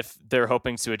if they're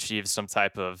hoping to achieve some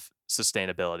type of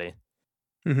sustainability.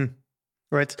 Mm-hmm.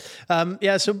 Right.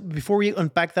 So before we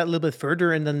unpack that a little bit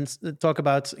further and then talk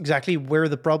about exactly where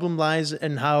the problem lies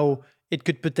and how it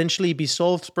could potentially be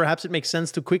solved, perhaps it makes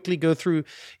sense to quickly go through,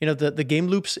 the game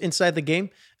loops inside the game,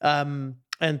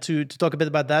 and to talk a bit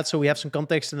about that, so we have some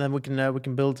context, and then we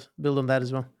can build on that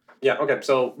as well. Yeah. Okay.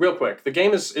 So real quick, the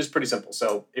game is pretty simple.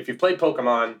 So if you've played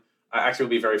Pokemon, Axie will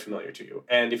be very familiar to you,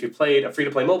 and if you played a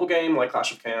free-to-play mobile game like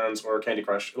Clash of Clans or Candy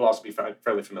Crush, it will also be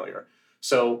fairly familiar.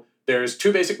 So there's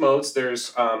two basic modes.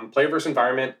 There's player versus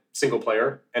environment, single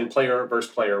player, and player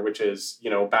versus player, which is,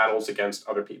 battles against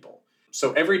other people.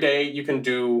 So every day you can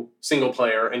do single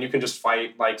player and you can just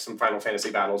fight some Final Fantasy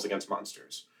battles against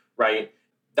monsters, right?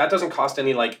 That doesn't cost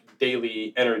any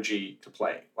daily energy to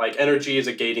play. Energy is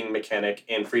a gating mechanic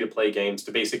in free-to-play games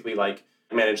to basically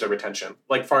manage their retention.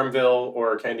 Like Farmville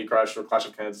or Candy Crush or Clash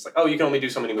of Clans, it's you can only do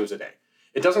so many moves a day.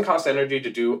 It doesn't cost energy to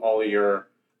do all of your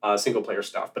single player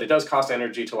stuff, but it does cost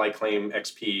energy to claim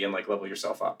XP and level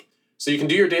yourself up. So you can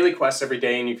do your daily quests every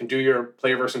day, and you can do your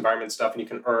player versus environment stuff, and you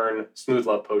can earn Smooth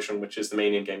Love Potion, which is the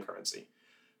main in-game currency.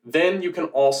 Then you can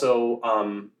also,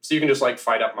 so you can just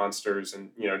fight up monsters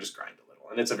and just grind a little,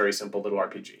 and it's a very simple little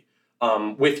RPG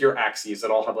with your Axies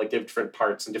that all have different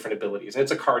parts and different abilities, and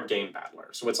it's a card game battler.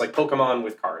 So it's like Pokemon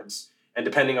with cards, and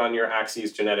depending on your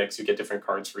Axies genetics, you get different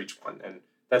cards for each one, and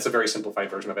that's a very simplified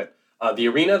version of it. The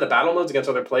arena, the battle modes against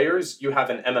other players, you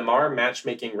have an MMR,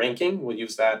 matchmaking ranking. We'll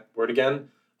use that word again.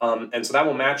 And so that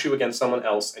will match you against someone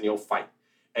else, and you'll fight.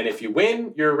 And if you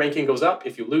win, your ranking goes up.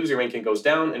 If you lose, your ranking goes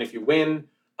down. And if you win,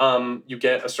 you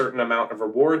get a certain amount of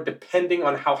reward depending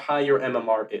on how high your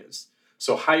MMR is.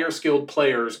 So higher skilled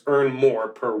players earn more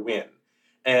per win.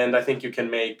 And I think you can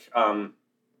make...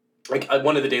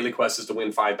 one of the daily quests is to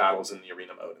win 5 battles in the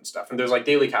arena mode and stuff. And there's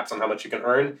daily caps on how much you can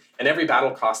earn. And every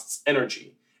battle costs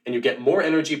energy. And you get more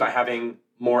energy by having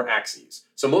more Axies.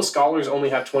 So most scholars only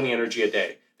have 20 energy a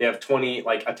day. They have 20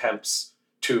 attempts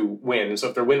to win. So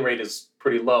if their win rate is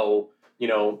pretty low,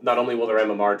 not only will their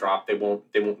MMR drop, they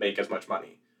won't make as much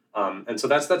money. And so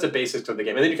that's a basics of the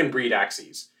game. And then you can breed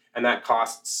Axies, and that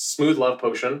costs Smooth Love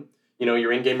Potion,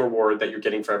 your in-game reward that you're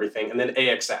getting for everything, and then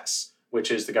AXS, which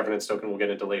is the governance token we'll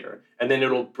get into later. And then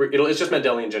it's just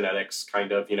Mendelian genetics,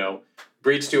 kind of,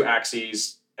 breeds 2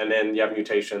 Axies, and then you have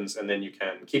mutations, and then you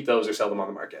can keep those or sell them on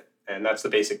the market. And that's the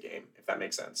basic game, if that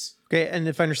makes sense. Okay, and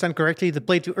if I understand correctly, the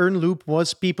play-to-earn loop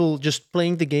was people just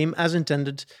playing the game as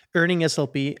intended, earning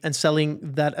SLP, and selling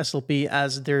that SLP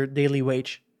as their daily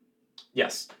wage.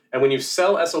 Yes. And when you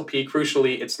sell SLP,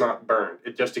 crucially, it's not burned.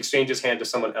 It just exchanges hand to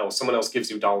someone else. Someone else gives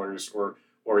you dollars or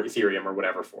Ethereum or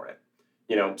whatever for it.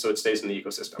 So it stays in the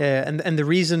ecosystem. Yeah, and the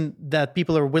reason that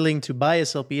people are willing to buy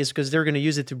SLP is because they're going to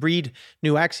use it to breed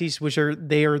new Axies, which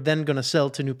they are then going to sell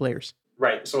to new players.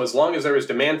 Right. So as long as there is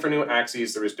demand for new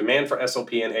Axies, there is demand for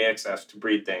SLP and AXS to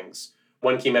breed things.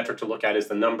 One key metric to look at is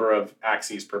the number of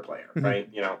Axies per player, right?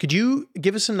 Could you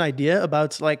give us an idea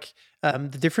about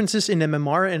the differences in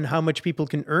MMR and how much people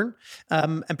can earn?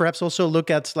 And perhaps also look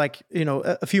at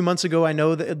a few months ago, I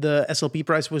know the SLP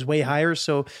price was way higher.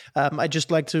 So I'd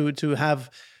just like to have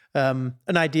an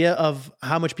idea of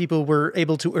how much people were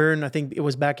able to earn. I think it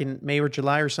was back in May or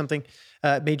July or something,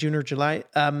 May, June or July.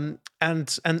 And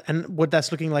what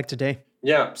that's looking like today.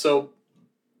 Yeah. So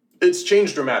it's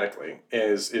changed dramatically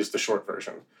is the short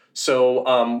version.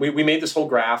 So we made this whole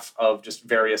graph of just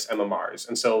various MMRs.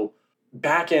 And so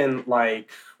back in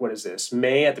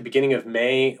May, at the beginning of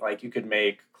May, you could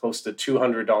make close to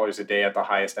 $200 a day at the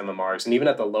highest MMRs. And even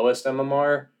at the lowest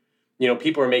MMR,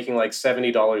 people are making like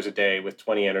 $70 a day with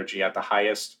 20 energy at the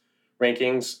highest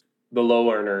rankings. The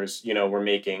low earners, were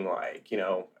making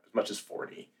as much as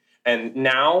 40. And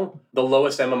now the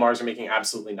lowest MMRs are making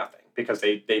absolutely nothing because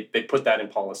they put that in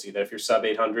policy that if you're sub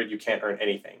 800, you can't earn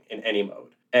anything in any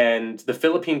mode. And the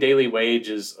Philippine daily wage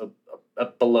is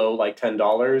below like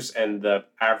 $10, and the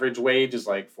average wage is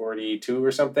like 42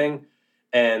 or something.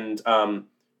 And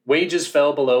wages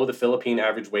fell below the Philippine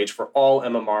average wage for all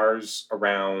MMRs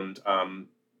around,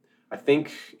 I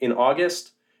think, in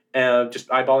August. Just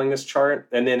eyeballing this chart.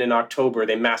 And then in October,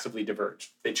 they massively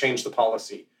diverged. They changed the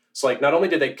policy. So not only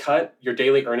did they cut your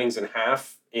daily earnings in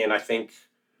half in, I think,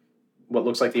 what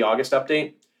looks like the August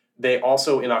update, they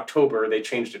also, in October, they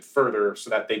changed it further so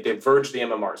that they diverged the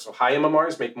MMRs. So high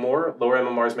MMRs make more, lower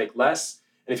MMRs make less.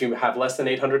 And if you have less than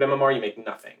 800 MMR, you make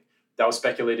nothing. That was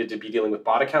speculated to be dealing with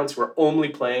bot accounts who are only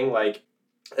playing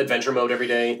adventure mode every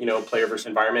day, player versus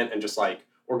environment, and just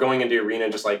or going into the arena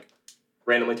and just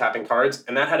randomly tapping cards.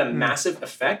 And that had a massive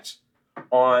effect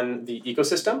on the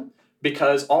ecosystem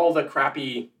because all the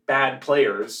crappy bad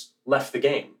players left the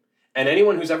game. And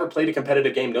anyone who's ever played a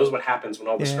competitive game knows what happens when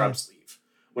all the scrubs leave.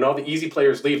 When all the easy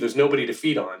players leave, there's nobody to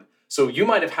feed on. So you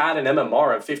might have had an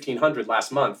MMR of 1,500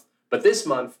 last month, but this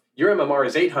month your MMR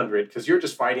is 800 because you're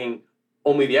just fighting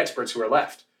only the experts who are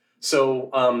left.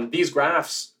 So these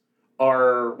graphs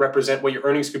represent what your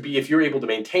earnings could be if you're able to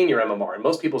maintain your MMR. And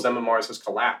most people's MMRs has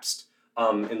collapsed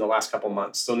in the last couple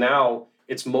months. So now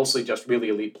it's mostly just really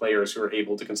elite players who are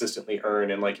able to consistently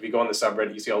earn. And if you go on the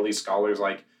subreddit, you see all these scholars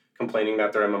complaining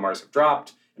that their MMRs have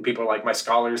dropped. And people are like, my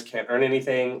scholars can't earn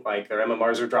anything. Their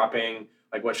MMRs are dropping.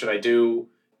 What should I do?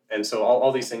 And so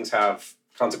all these things have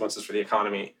consequences for the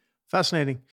economy.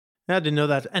 Fascinating. I didn't know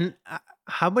that. And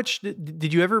how much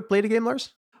did you ever play the game,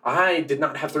 Lars? I did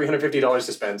not have $350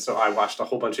 to spend. So I watched a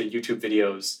whole bunch of YouTube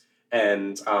videos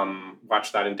and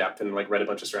watched that in depth and read a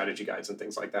bunch of strategy guides and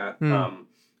things like that.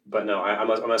 But no, I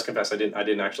must confess, I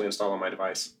didn't actually install on my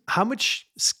device. How much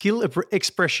skill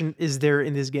expression is there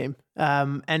in this game?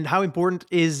 And how important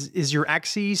is your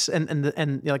Axies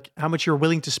and how much you're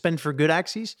willing to spend for good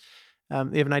Axies? You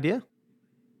have an idea?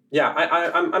 Yeah,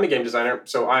 I'm a game designer,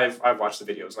 so I've watched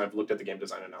the videos and I've looked at the game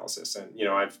design analysis, and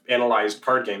I've analyzed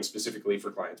card games specifically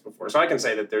for clients before, so I can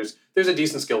say that there's a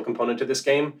decent skill component to this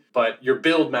game, but your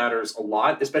build matters a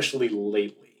lot, especially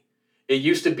lately. It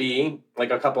used to be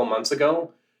a couple of months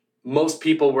ago, most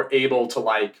people were able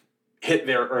to hit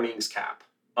their earnings cap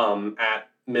at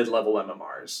mid-level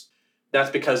MMRs. That's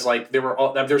because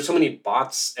there's so many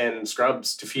bots and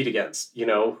scrubs to feed against,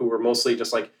 who were mostly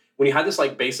just when you had this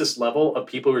basis level of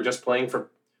people who are just playing for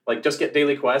just get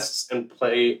daily quests and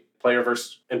play player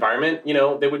versus environment,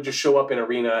 they would just show up in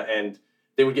arena and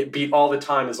they would get beat all the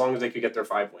time as long as they could get their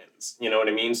 5 wins. You know what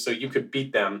I mean? So you could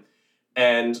beat them.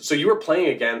 And so you were playing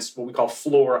against what we call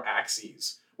floor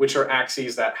Axies, which are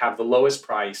Axies that have the lowest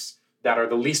price, that are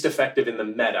the least effective in the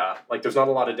meta. There's not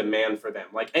a lot of demand for them.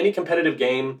 Any competitive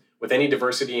game with any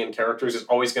diversity in characters is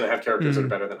always going to have characters that are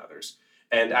better than others.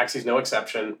 And Axie's no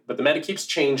exception. But the meta keeps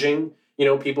changing.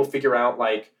 People figure out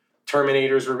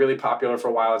Terminators were really popular for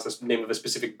a while. It's the name of a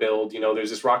specific build. There's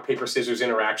this rock, paper, scissors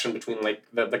interaction between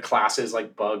the classes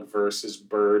bug versus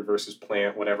bird versus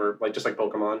plant, whatever, just like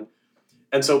Pokemon.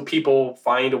 And so people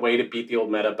find a way to beat the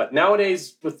old meta. But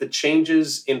nowadays, with the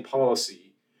changes in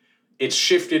policy, it's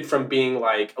shifted from being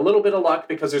a little bit of luck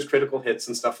because there's critical hits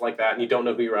and stuff like that, and you don't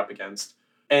know who you're up against,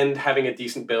 and having a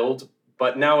decent build.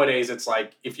 But nowadays, it's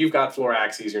if you've got floor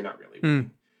Axies, you're not really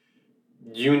winning.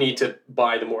 You need to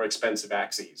buy the more expensive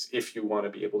Axies if you want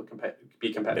to be able to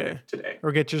be competitive today.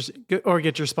 Or get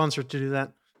your sponsor to do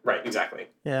that. Right, exactly.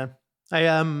 Yeah.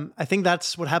 I think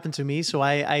that's what happened to me. So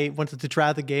I wanted to try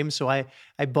out the game. So I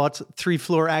bought 3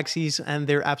 floor Axies and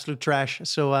they're absolute trash.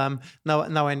 So now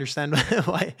I understand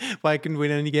why I couldn't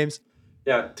win any games.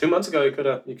 Yeah, 2 months ago you could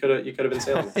have been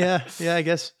sailing. yeah, I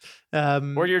guess.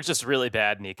 Or you're just really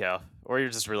bad, Nico. Or you're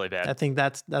just really bad. I think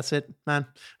that's it, man.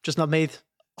 Just not made.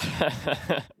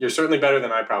 You're certainly better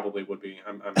than I probably would be.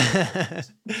 I'm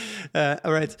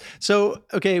all right. So,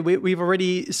 okay, we've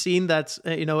already seen that,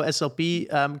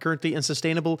 SLP currently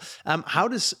unsustainable. How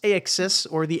does AXS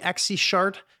or the Axie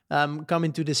shard come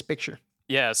into this picture?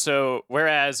 Yeah, so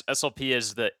whereas SLP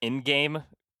is the in-game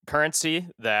currency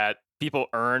that people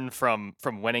earn from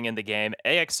winning in the game,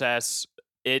 AXS,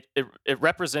 it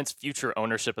represents future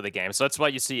ownership of the game. So that's why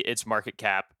you see its market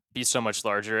cap be so much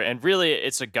larger. And really,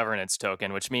 it's a governance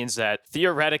token, which means that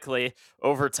theoretically,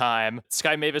 over time,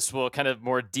 Sky Mavis will kind of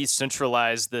more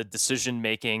decentralize the decision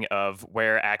making of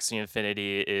where Axie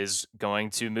Infinity is going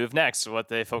to move next, what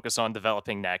they focus on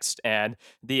developing next. And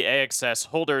the AXS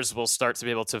holders will start to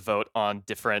be able to vote on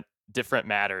different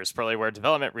matters, probably where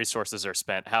development resources are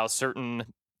spent, how certain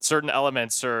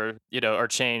elements are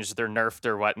changed, they're nerfed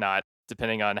or whatnot,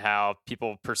 depending on how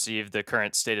people perceive the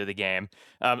current state of the game.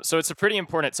 So it's a pretty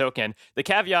important token. The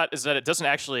caveat is that it doesn't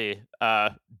actually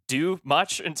do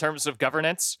much in terms of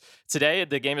governance. Today,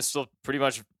 the game is still pretty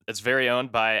much, it's very owned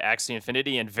by Axie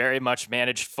Infinity and very much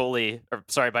managed fully,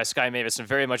 by Sky Mavis, and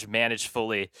very much managed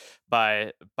fully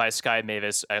by Sky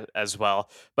Mavis as well.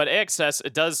 But AXS,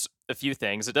 it does a few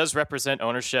things. It does represent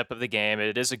ownership of the game.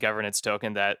 It is a governance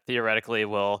token that theoretically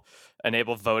will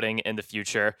enable voting in the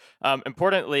future.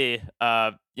 Importantly,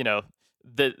 the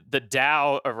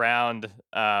DAO around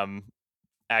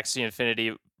Axie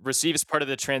Infinity receives part of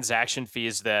the transaction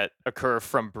fees that occur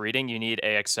from breeding. You need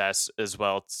AXS as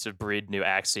well to breed new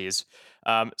Axies.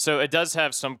 So it does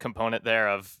have some component there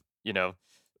of,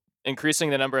 increasing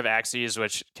the number of Axies,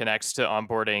 which connects to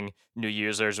onboarding new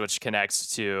users, which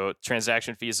connects to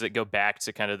transaction fees that go back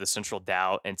to kind of the central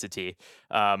DAO entity.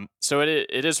 So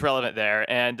it is relevant there.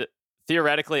 And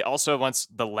theoretically, also once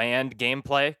the land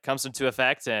gameplay comes into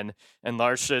effect, and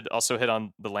Lars should also hit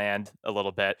on the land a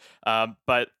little bit,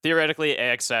 but theoretically,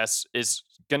 AXS is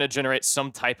going to generate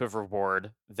some type of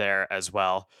reward there as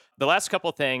well. The last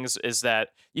couple things is that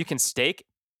you can stake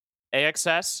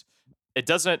AXS. It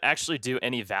doesn't actually do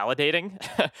any validating.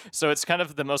 So it's kind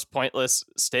of the most pointless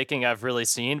staking I've really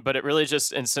seen, but it really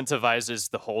just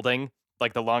incentivizes the holding,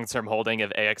 like the long-term holding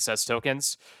of AXS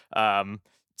tokens.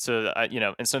 So,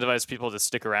 incentivize people to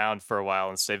stick around for a while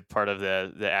and stay part of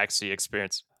the Axie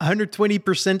experience. 120%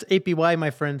 APY,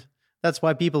 my friend. That's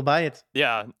why people buy it.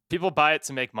 Yeah, people buy it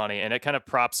to make money, and it kind of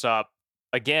props up,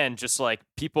 again, just like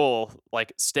people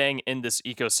like staying in this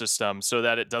ecosystem so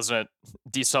that it doesn't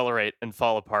decelerate and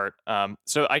fall apart.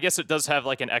 So I guess it does have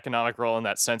like an economic role in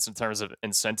that sense in terms of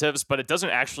incentives, but it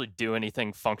doesn't actually do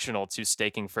anything functional to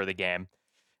staking for the game.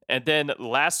 And then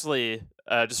lastly,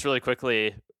 just really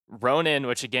quickly, Ronin,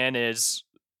 which again is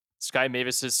Sky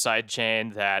Mavis's side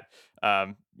chain that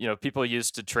people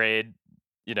use to trade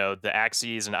the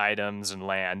Axies and items and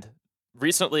land.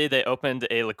 Recently, they opened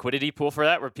a liquidity pool for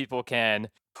that where people can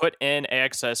put in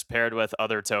AXS paired with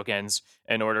other tokens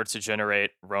in order to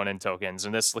generate Ronin tokens.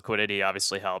 And this liquidity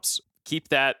obviously helps keep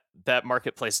that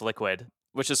marketplace liquid,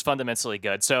 which is fundamentally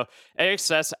good. So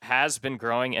AXS has been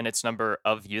growing in its number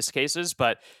of use cases,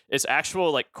 but its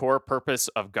actual like core purpose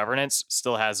of governance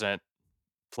still hasn't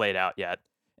played out yet.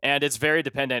 And it's very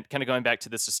dependent, kind of going back to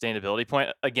the sustainability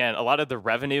point. Again, a lot of the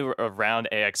revenue around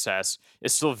AXS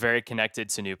is still very connected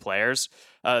to new players,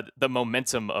 the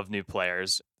momentum of new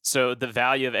players. So the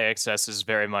value of AXS is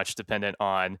very much dependent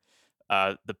on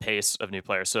the pace of new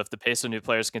players. So if the pace of new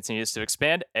players continues to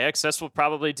expand, AXS will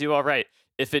probably do all right.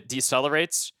 If it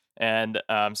decelerates and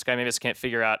Sky Mavis can't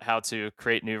figure out how to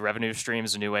create new revenue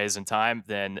streams in new ways in time,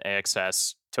 then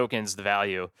AXS tokens, the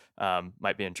value,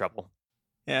 might be in trouble.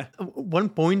 Yeah. One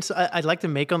point I'd like to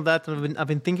make on that, and I've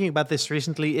been thinking about this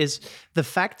recently, is the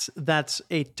fact that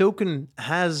a token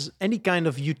has any kind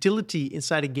of utility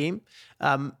inside a game,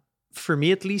 for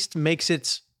me at least, makes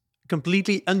it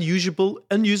completely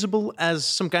unusable as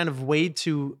some kind of way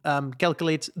to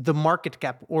calculate the market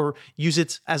cap or use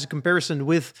it as a comparison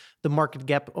with the market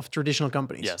cap of traditional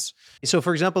companies. Yes. So,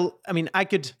 for example, I mean, I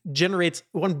could generate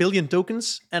 1 billion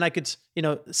tokens and I could,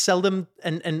 sell them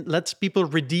and let people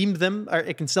redeem them. Or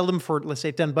I can sell them for, let's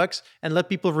say, $10 and let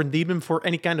people redeem them for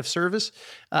any kind of service.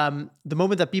 The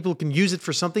moment that people can use it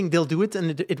for something, they'll do it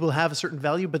and it will have a certain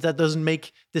value, but that doesn't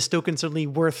make this token suddenly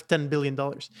worth $10 billion.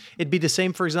 It'd be the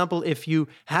same, for example, if you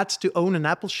had to own an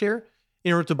Apple share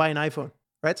in order to buy an iPhone,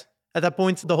 right? At that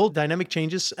point, the whole dynamic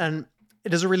changes and it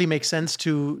doesn't really make sense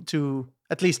to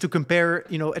at least to compare,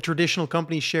 a traditional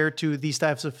company share to these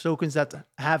types of tokens that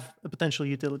have a potential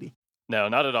utility. No,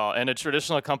 not at all. In a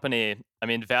traditional company, I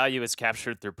mean, value is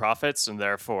captured through profits, and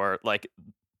therefore, like,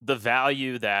 the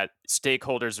value that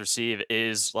stakeholders receive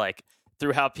is like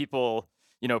through how people,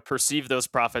 perceive those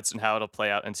profits and how it'll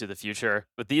play out into the future.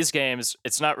 With these games,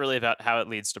 it's not really about how it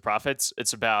leads to profits.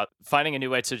 It's about finding a new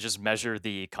way to just measure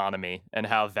the economy and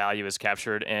how value is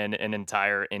captured in an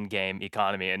entire in-game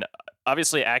economy. And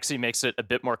obviously, Axie makes it a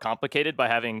bit more complicated by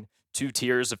having two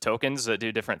tiers of tokens that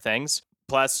do different things.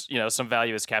 Plus, some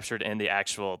value is captured in the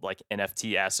actual like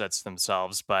NFT assets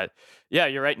themselves. But yeah,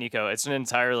 you're right, Nico. It's an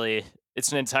entirely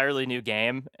new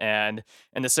game, and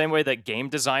in the same way that game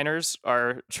designers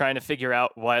are trying to figure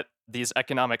out what these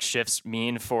economic shifts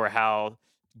mean for how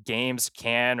games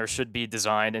can or should be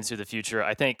designed into the future,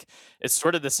 I think it's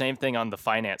sort of the same thing on the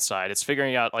finance side. It's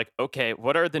figuring out like, okay,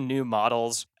 what are the new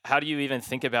models? How do you even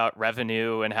think about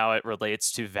revenue and how it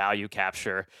relates to value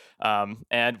capture?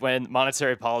 And when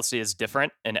monetary policy is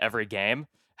different in every game,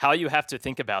 how you have to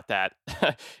think about that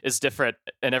is different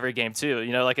in every game too.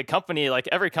 Like a company, like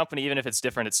every company, even if it's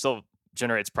different, it still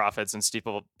generates profits, and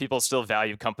people still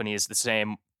value companies the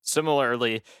same,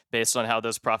 similarly based on how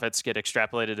those profits get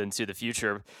extrapolated into the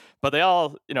future. But they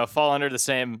all, fall under the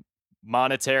same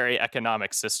monetary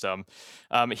economic system.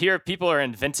 Here, people are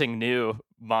inventing new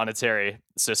monetary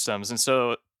systems, and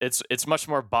so it's much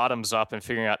more bottoms up and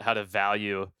figuring out how to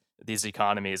value these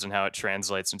economies and how it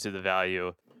translates into the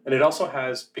value. And it also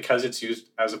has, because it's used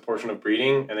as a portion of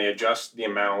breeding, and they adjust the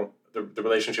amount, the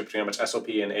relationship between how much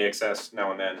SLP and AXS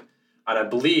now and then. And I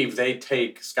believe they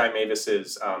take Sky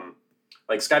Mavis's,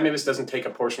 Sky Mavis doesn't take a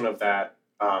portion of that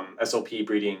SLP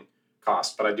breeding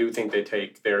cost, but I do think they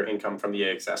take their income from the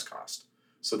AXS cost.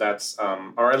 So that's,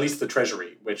 or at least the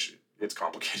treasury, which it's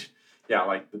complicated. Yeah,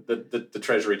 like the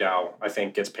treasury DAO, I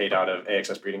think, gets paid out of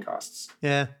AXS breeding costs.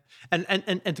 Yeah. And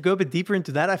to go a bit deeper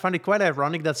into that, I find it quite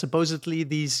ironic that supposedly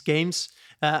these games,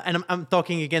 and I'm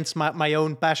talking against my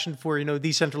own passion for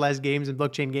decentralized games and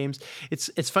blockchain games.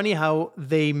 It's funny how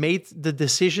they made the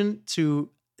decision to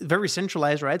very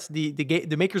centralized, right?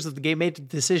 The makers of the game made the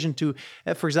decision to,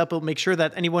 for example, make sure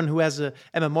that anyone who has a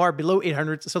MMR below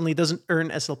 800 suddenly doesn't earn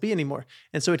SLP anymore.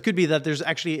 And so it could be that there's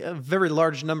actually a very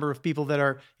large number of people that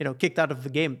are kicked out of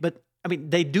the game. But I mean,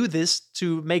 they do this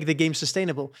to make the game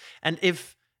sustainable. And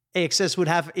if AXS would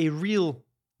have a real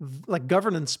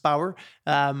governance power,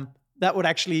 that would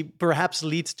actually perhaps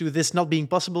lead to this not being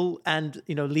possible, and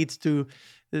leads to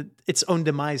its own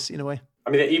demise in a way. I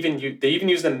mean, they even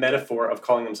use the metaphor of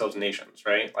calling themselves nations,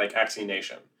 right? Like Axie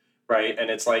Nation, right?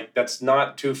 And it's like, that's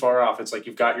not too far off. It's like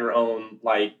you've got your own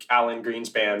like Alan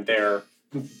Greenspan there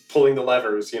pulling the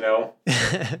levers,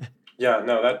 Yeah,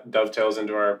 no, that dovetails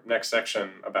into our next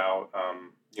section about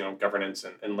governance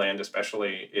and land,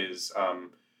 especially, is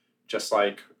just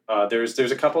like there's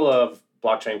a couple of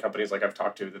blockchain companies like I've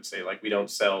talked to that say like we don't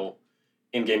sell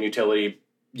in-game utility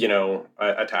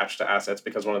attached to assets,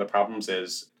 because one of the problems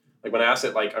is like when an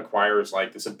asset like acquires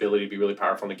like this ability to be really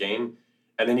powerful in the game,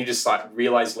 and then you just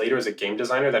realize later as a game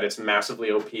designer that it's massively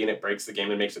OP and it breaks the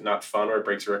game and makes it not fun, or it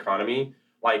breaks your economy,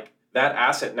 like that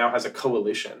asset now has a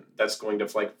coalition that's going to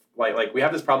like we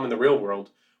have this problem in the real world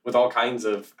with all kinds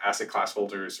of asset class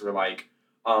holders who are like,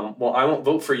 well, I won't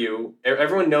vote for you.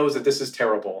 Everyone knows that this is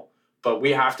terrible, but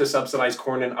we have to subsidize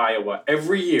corn in Iowa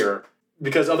every year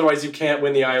because otherwise you can't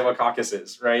win the Iowa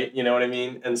caucuses, right? You know what I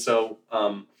mean? And so,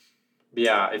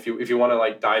 yeah, if you want to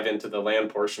like dive into the land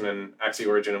portion and Axie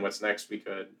Origin and what's next, we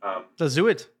could. Let's do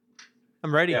it.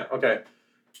 I'm ready. Yeah. Okay.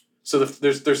 So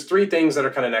there's three things that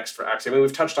are kind of next for Axie. I mean,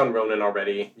 we've touched on Ronin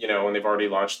already, and they've already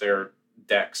launched their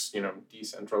DEX,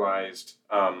 decentralized,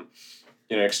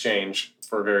 exchange,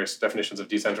 for various definitions of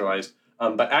decentralized.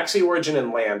 But Axie Origin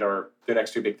and land are the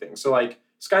next two big things. So like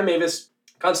Sky Mavis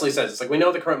constantly says, it's like, we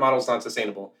know the current model is not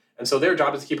sustainable. And so their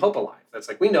job is to keep hope alive. That's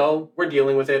like, we know, we're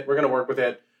dealing with it. We're going to work with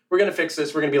it. We're going to fix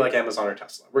this. We're going to be like Amazon or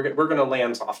Tesla. We're going to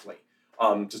land softly.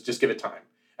 Just give it time.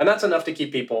 And that's enough to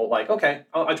keep people like, okay,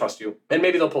 I trust you. And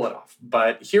maybe they'll pull it off.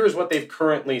 But here's what they've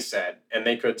currently said. And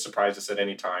they could surprise us at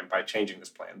any time by changing this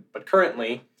plan. But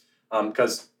currently,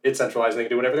 because it's centralized, they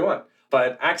can do whatever they want.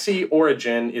 But Axie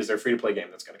Origin is their free-to-play game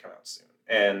that's going to come out soon.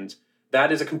 And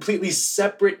that is a completely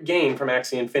separate game from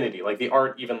Axie Infinity. Like the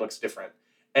art even looks different.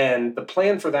 And the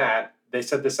plan for that, they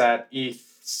said this at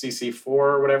ECC4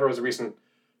 or whatever, it was a recent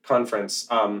conference.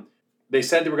 They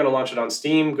said they were going to launch it on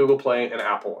Steam, Google Play, and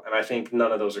Apple. And I think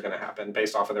none of those are going to happen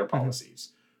based off of their policies,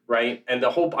 right? And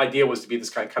the whole idea was to be this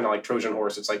kind of like Trojan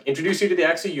horse. It's like, introduce you to the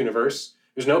Axie universe.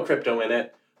 There's no crypto in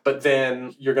it. But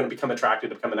then you're going to become attracted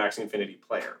to become an Axie Infinity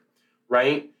player,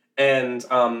 right? And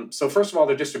so first of all,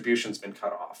 their distribution's been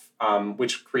cut off,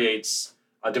 which creates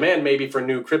a demand maybe for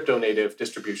new crypto native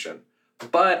distribution.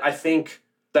 But I think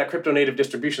that crypto native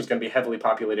distribution is going to be heavily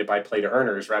populated by play to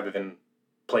earners rather than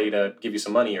play to give you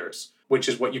some moneyers, which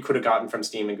is what you could have gotten from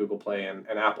Steam and Google Play and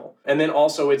Apple. And then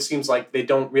also it seems like they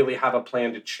don't really have a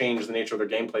plan to change the nature of their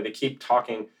gameplay. They keep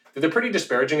talking. They're pretty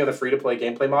disparaging of the free-to-play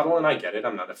gameplay model, and I get it.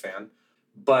 I'm not a fan.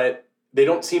 But they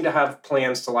don't seem to have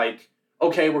plans to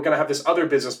okay, we're going to have this other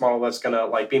business model that's going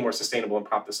to be more sustainable and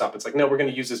prop this up. It's no, we're going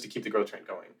to use this to keep the growth train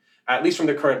going. At least from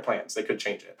their current plans, they could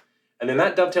change it. And then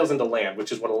that dovetails into land,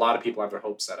 which is what a lot of people have their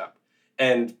hopes set up.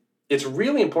 And it's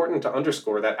really important to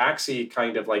underscore that Axie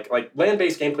kind of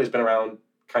land-based gameplay has been around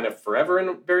kind of forever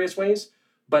in various ways,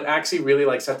 but Axie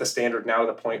really set the standard now to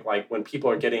the point when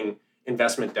people are getting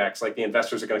investment decks, the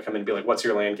investors are going to come in and be what's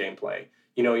your land gameplay?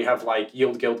 You have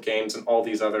Yield Guild Games and all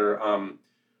these other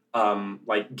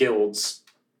guilds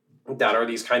that are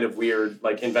these kind of weird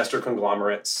investor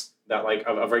conglomerates that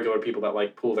of regular people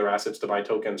that pool their assets to buy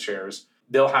token shares.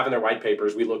 They'll have in their white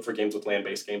papers, we look for games with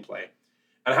land-based gameplay.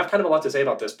 And I have kind of a lot to say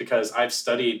about this because I've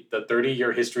studied the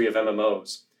 30-year history of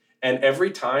MMOs. And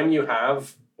every time you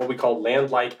have what we call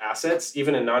land-like assets,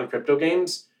 even in non-crypto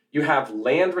games, you have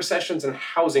land recessions and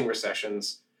housing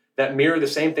recessions that mirror the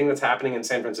same thing that's happening in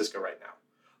San Francisco right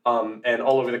now. And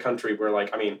all over the country where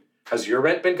has your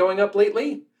rent been going up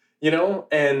lately?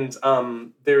 And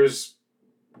there's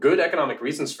good economic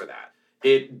reasons for that.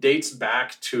 It dates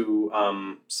back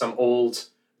to some old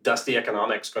dusty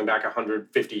economics going back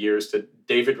 150 years to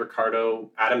David Ricardo,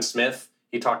 Adam Smith.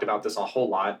 He talked about this a whole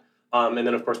lot. And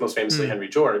then, of course, most famously, Henry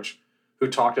George, who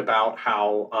talked about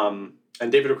how,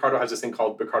 and David Ricardo has this thing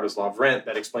called Ricardo's Law of Rent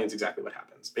that explains exactly what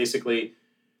happens. Basically,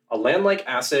 a land-like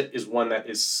asset is one that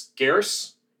is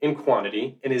scarce in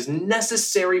quantity and is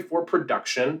necessary for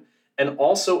production and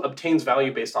also obtains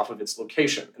value based off of its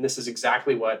location. And this is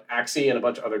exactly what Axie and a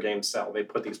bunch of other games sell. They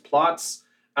put these plots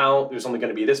out. There's only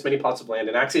going to be this many plots of land.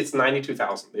 In Axie, it's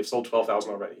 92,000. They've sold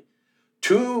 12,000 already.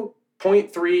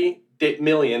 2.3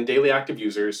 million daily active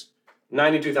users,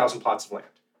 92,000 plots of land.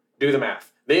 Do the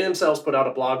math. They themselves put out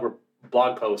a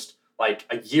blog post a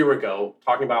year ago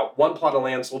talking about one plot of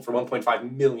land sold for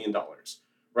 $1.5 million,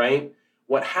 right?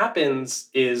 What happens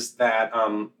is that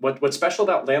what's special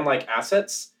about land-like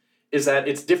assets is that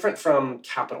it's different from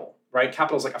capital, right?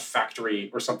 Capital is like a factory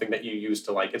or something that you use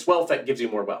to it's wealth that gives you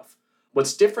more wealth.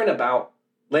 What's different about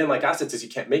land-like assets is you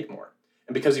can't make more.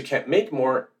 And because you can't make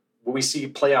more, what we see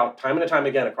play out time and time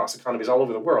again across economies all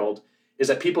over the world is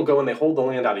that people go and they hold the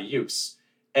land out of use.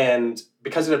 And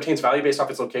because it obtains value based off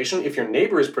its location, if your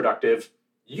neighbor is productive,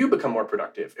 you become more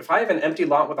productive. If I have an empty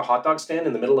lot with a hot dog stand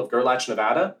in the middle of Gerlach,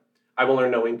 Nevada, I will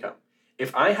earn no income.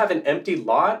 If I have an empty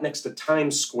lot next to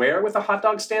Times Square with a hot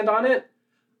dog stand on it,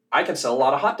 I can sell a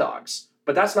lot of hot dogs.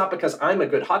 But that's not because I'm a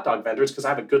good hot dog vendor, it's because I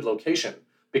have a good location.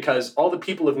 Because all the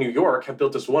people of New York have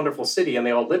built this wonderful city and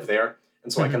they all live there,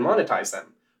 and so I can monetize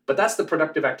them. But that's the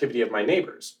productive activity of my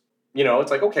neighbors.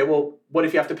 It's okay, well, what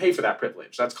if you have to pay for that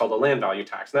privilege? That's called a land value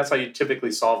tax, and that's how you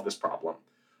typically solve this problem.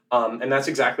 And that's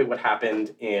exactly what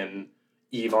happened in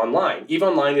EVE Online. EVE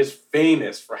Online is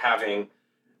famous for having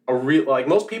a real,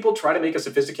 most people try to make a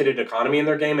sophisticated economy in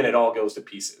their game, and it all goes to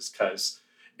pieces because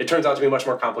it turns out to be much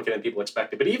more complicated than people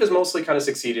expected. But EVE has mostly kind of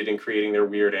succeeded in creating their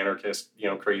weird anarchist,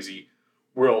 crazy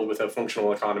world with a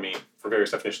functional economy for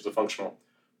various definitions of functional.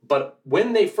 But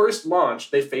when they first launched,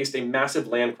 they faced a massive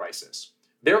land crisis.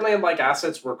 Their land-like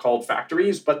assets were called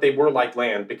factories, but they were like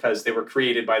land because they were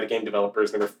created by the game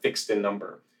developers. They were fixed in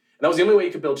number. And that was the only way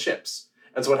you could build ships.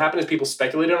 And so what happened is people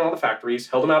speculated on all the factories,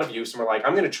 held them out of use, and were like,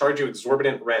 I'm going to charge you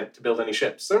exorbitant rent to build any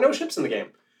ships. There are no ships in the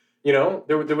game.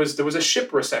 There was a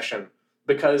ship recession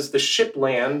because the ship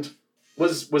land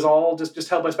was all just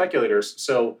held by speculators.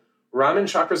 So Raman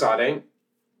Chakrasadeh,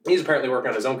 he's apparently working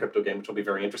on his own crypto game, which we'll be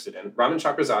very interested in. Raman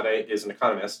Chakrasadeh is an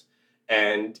economist,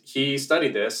 and he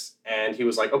studied this, and he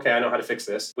was like, okay, I know how to fix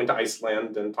this. Went to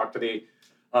Iceland and talked to the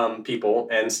people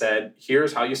and said,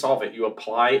 here's how you solve it. You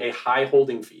apply a high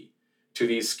holding fee to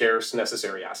these scarce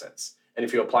necessary assets. And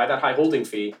if you apply that high holding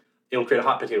fee, it'll create a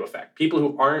hot potato effect. People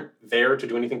who aren't there to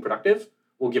do anything productive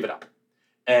will give it up.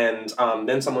 And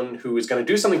then someone who is going to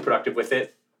do something productive with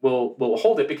it will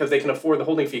hold it because they can afford the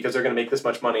holding fee because they're going to make this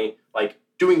much money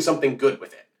doing something good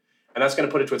with it. And that's going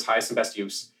to put it to its highest and best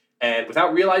use. And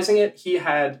without realizing it,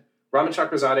 Raman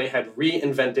Chakrasadeh had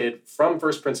reinvented from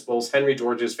first principles Henry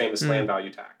George's famous land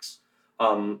value tax,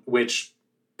 which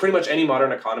pretty much any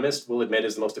modern economist will admit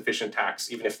is the most efficient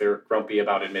tax, even if they're grumpy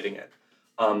about admitting it.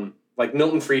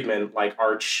 Milton Friedman,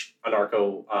 arch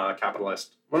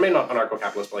anarcho-capitalist, well, maybe not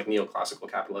anarcho-capitalist, but neoclassical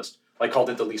capitalist, called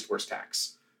it the least worst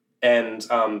tax. And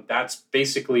that's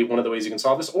basically one of the ways you can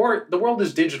solve this. Or the world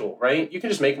is digital, right? You can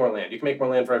just make more land. You can make more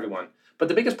land for everyone. But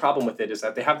the biggest problem with it is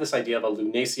that they have this idea of a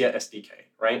Lunacia SDK,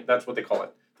 right? That's what they call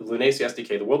it. The Lunacia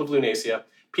SDK, the world of Lunacia.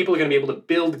 People are going to be able to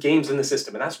build games in the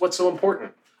system. And that's what's so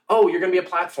important. Oh, you're going to be a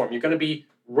platform. You're going to be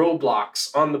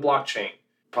Roblox on the blockchain.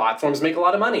 Platforms make a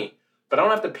lot of money. But I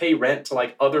don't have to pay rent to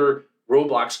like other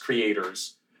Roblox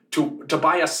creators to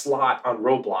buy a slot on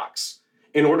Roblox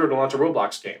in order to launch a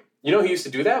Roblox game. You know who used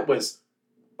to do that was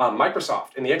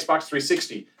Microsoft in the Xbox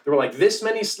 360. There were like this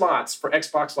many slots for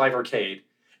Xbox Live Arcade,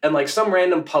 and like some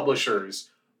random publishers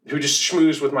who just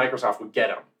schmoozed with Microsoft would get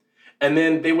them, and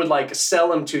then they would like sell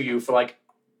them to you for like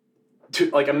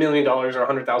 $1 million or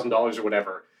 $100,000 or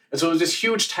whatever. And so it was this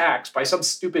huge tax by some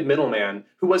stupid middleman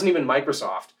who wasn't even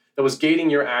Microsoft that was gating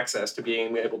your access to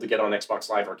being able to get on Xbox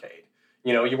Live Arcade.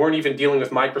 You know, you weren't even dealing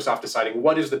with Microsoft deciding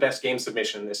what is the best game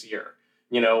submission this year.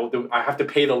 You know, I have to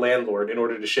pay the landlord in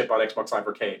order to ship on Xbox Live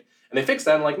Arcade. And they fixed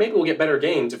that and like, maybe we'll get better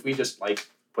games if we just like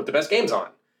put the best games on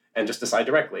and just decide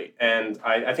directly. And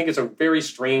I think it's a very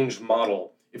strange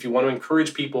model if you want to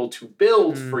encourage people to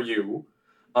build for you.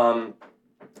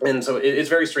 And so it's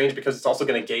very strange because it's also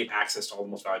going to gate access to all the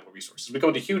most valuable resources. We go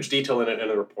into huge detail in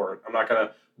the report. I'm not going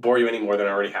to bore you any more than I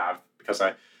already have because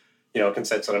I can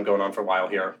sense that I'm going on for a while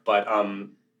here. But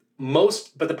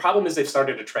but the problem is they've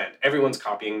started a trend. Everyone's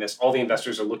copying this. All the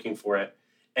investors are looking for it.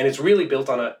 And it's really built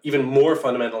on an even more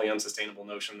fundamentally unsustainable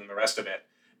notion than the rest of it.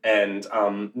 And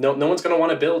no one's going to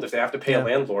want to build if they have to pay a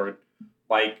landlord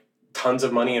like tons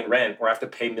of money in rent or have to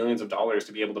pay millions of dollars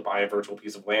to be able to buy a virtual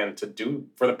piece of land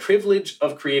for the privilege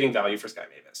of creating value for Sky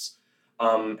Mavis.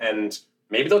 And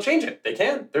maybe they'll change it. They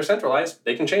can. They're centralized.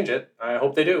 They can change it. I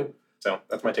hope they do. So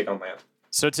that's my take on land.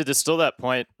 So to distill that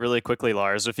point really quickly,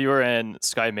 Lars, if you were in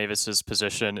Sky Mavis's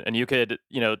position and you could,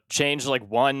 change like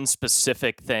one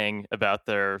specific thing about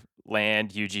their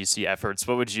land UGC efforts,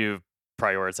 what would you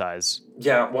prioritize?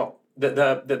 Yeah, well,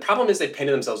 the problem is they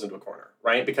painted themselves into a corner,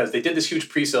 right? Because they did this huge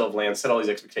pre-sale of land, set all these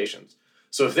expectations.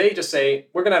 So if they just say,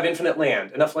 we're going to have infinite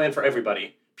land, enough land for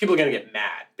everybody, people are going to get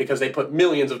mad because they put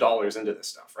millions of dollars into this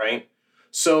stuff, right?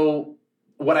 So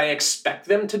what I expect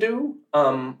them to do,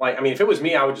 if it was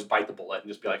me, I would just bite the bullet and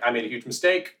just be like, I made a huge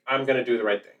mistake. I'm going to do the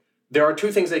right thing. There are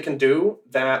two things they can do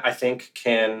that I think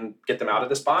can get them out of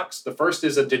this box. The first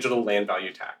is a digital land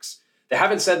value tax. They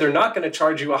haven't said they're not going to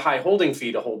charge you a high holding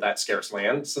fee to hold that scarce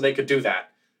land, so they could do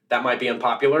that. That might be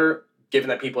unpopular, given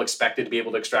that people expected to be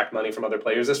able to extract money from other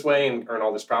players this way and earn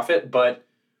all this profit, but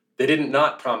they didn't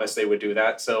not promise they would do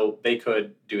that, so they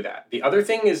could do that. The other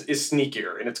thing is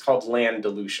sneakier, and it's called land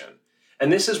dilution.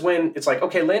 And this is when it's like,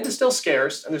 okay, land is still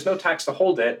scarce, and there's no tax to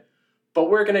hold it, but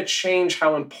we're going to change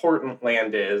how important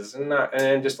land is, and not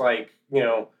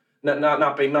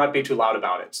be too loud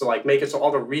about it. So like make it so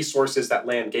all the resources that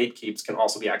land gatekeeps can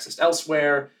also be accessed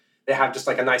elsewhere. They have just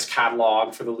like a nice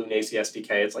catalog for the Lunacia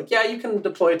SDK. It's like, yeah, you can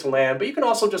deploy it to land, but you can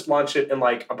also just launch it in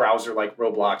like a browser like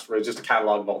Roblox, where it's just a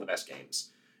catalog of all the best games.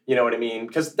 You know what I mean?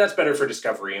 Because that's better for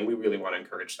discovery, and we really want to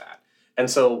encourage that. And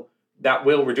so that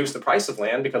will reduce the price of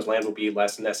land because land will be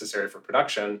less necessary for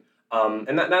production.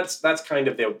 And that's kind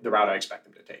of the route I expect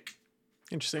them to take.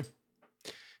 Interesting.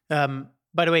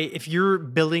 By the way, if you're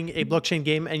building a blockchain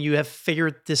game and you have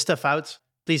figured this stuff out,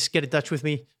 please get in touch with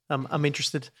me. I'm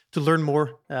interested to learn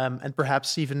more and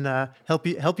perhaps even help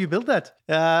you build that.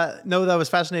 No, that was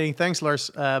fascinating. Thanks, Lars.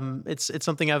 It's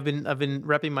something I've been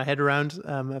wrapping my head around.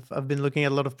 I've been looking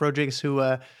at a lot of projects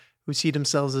who see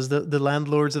themselves as the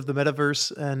landlords of the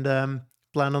metaverse and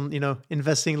plan on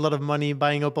investing a lot of money,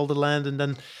 buying up all the land, and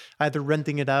then either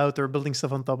renting it out or building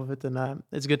stuff on top of it. And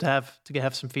it's good to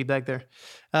have some feedback there.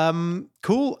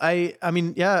 Cool.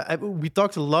 We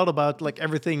talked a lot about like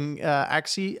everything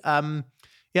Axie.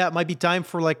 It might be time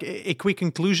for like a quick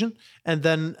conclusion, and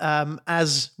then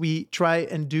as we try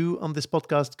and do on this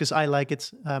podcast, because I like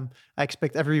it, I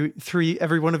expect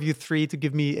every one of you three to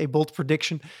give me a bold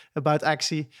prediction about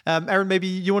Axie. Aaron, maybe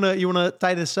you wanna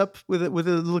tie this up with a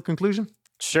little conclusion.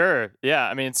 Sure. Yeah.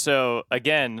 I mean, so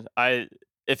again,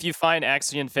 if you find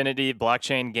Axie Infinity,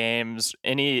 blockchain games,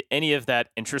 any of that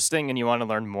interesting and you want to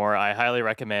learn more, I highly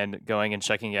recommend going and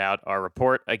checking out our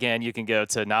report. Again, you can go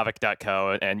to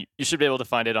navic.co and you should be able to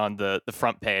find it on the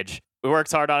front page. We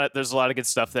worked hard on it. There's a lot of good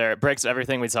stuff there. It breaks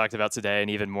everything we talked about today in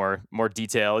even more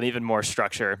detail and even more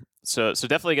structure. So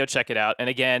definitely go check it out. And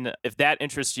again, if that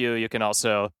interests you, you can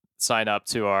also sign up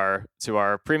to our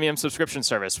premium subscription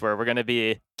service, where we're going to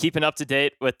be keeping up to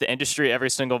date with the industry every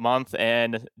single month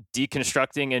and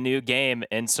deconstructing a new game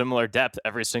in similar depth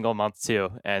every single month too.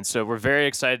 And so we're very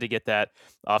excited to get that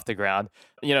off the ground.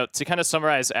 To kind of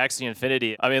summarize Axie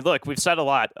Infinity, I mean, look, we've said a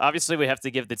lot. Obviously, we have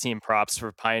to give the team props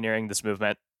for pioneering this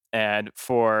movement. and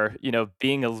for,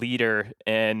 being a leader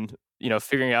in,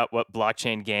 figuring out what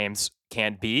blockchain games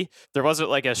can be. There wasn't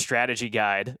like a strategy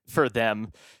guide for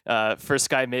them, for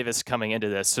Sky Mavis coming into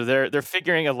this. So they're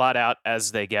figuring a lot out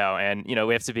as they go. And,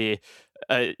 we have to be,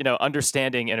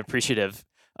 understanding and appreciative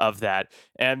of that.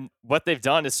 And what they've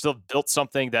done is still built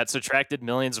something that's attracted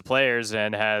millions of players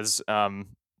and has,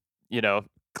 you know,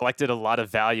 collected a lot of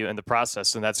value in the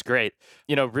process. And that's great.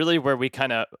 Really where we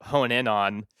kind of hone in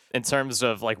on in terms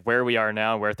of like where we are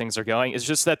now, where things are going, is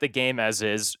just that the game as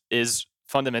is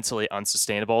fundamentally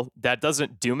unsustainable. That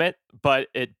doesn't doom it, but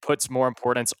it puts more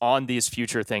importance on these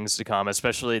future things to come,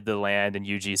 especially the land and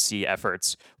UGC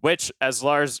efforts, which, as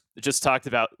Lars just talked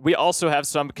about, we also have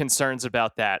some concerns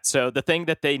about that. So the thing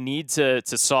that they need to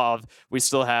solve, we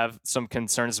still have some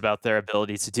concerns about their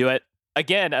ability to do it.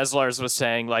 Again, as Lars was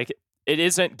saying, like, it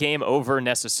isn't game over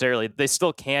necessarily. They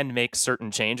still can make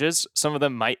certain changes. Some of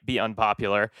them might be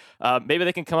unpopular. Maybe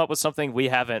they can come up with something we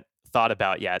haven't thought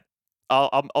about yet.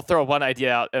 I'll throw one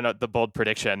idea out in the bold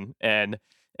prediction in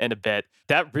a bit.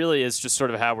 That really is just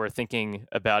sort of how we're thinking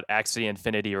about Axie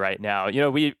Infinity right now.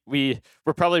 We're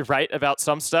probably right about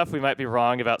some stuff. We might be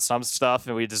wrong about some stuff,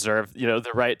 and we deserve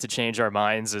the right to change our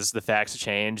minds as the facts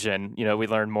change, and we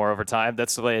learn more over time.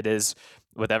 That's the way it is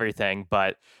with everything.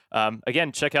 But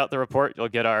again, check out the report. You'll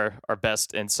get our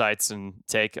best insights and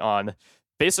take on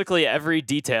basically every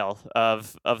detail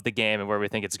of the game and where we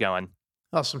think it's going.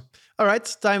 Awesome. All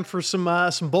right, time for some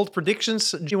bold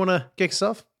predictions. Do you want to kick us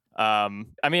off?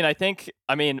 I think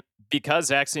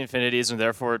because Axie Infinities and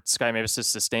therefore Sky Mavis'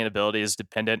 sustainability is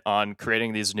dependent on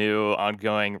creating these new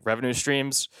ongoing revenue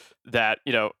streams that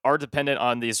are dependent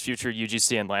on these future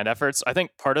UGC and land efforts. I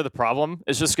think part of the problem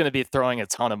is just going to be throwing a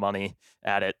ton of money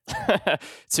at it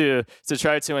to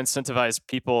try to incentivize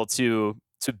people to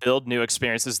build new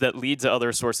experiences that lead to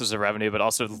other sources of revenue, but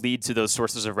also lead to those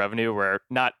sources of revenue where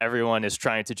not everyone is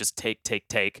trying to just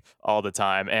take all the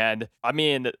time. And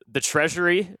the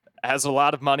treasury has a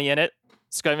lot of money in it.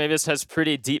 Sky Mavis has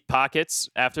pretty deep pockets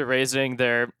after raising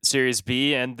their Series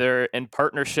B, and they're in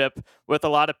partnership with a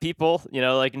lot of people,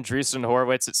 like Andreessen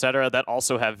Horowitz, et cetera, that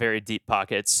also have very deep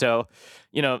pockets. So,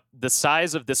 the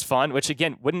size of this fund, which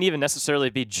again, wouldn't even necessarily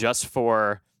be just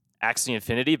for Axie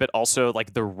Infinity, but also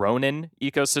like the Ronin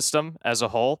ecosystem as a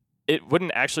whole. It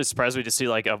wouldn't actually surprise me to see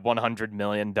like a $100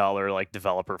 million like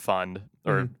developer fund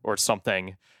or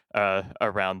something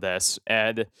around this.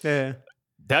 And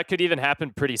that could even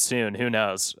happen pretty soon. Who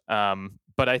knows?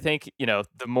 But I think, the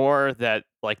more that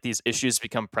like these issues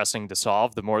become pressing to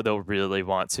solve, the more they'll really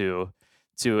want to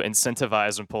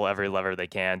incentivize and pull every lever they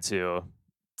can to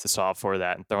solve for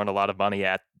that. And throwing a lot of money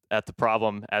at the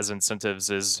problem as incentives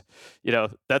is,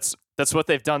 that's what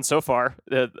they've done so far.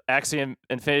 The Axie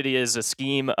Infinity is a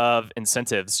scheme of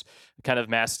incentives, kind of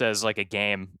masked as like a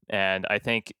game. And I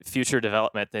think future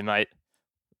development, they might,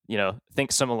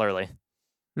 think similarly.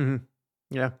 Mm-hmm.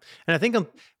 Yeah. And I think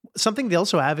something they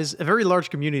also have is a very large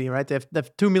community, right? They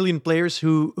have 2 million players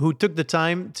who took the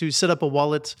time to set up a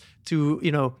wallet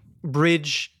to,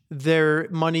 bridge their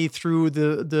money through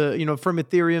the from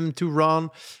Ethereum to Ron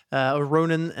or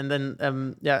Ronin. And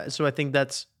then, so I think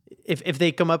that's, if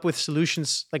they come up with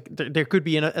solutions, like there could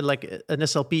be an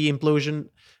SLP implosion,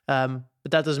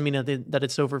 but that doesn't mean that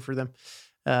it's over for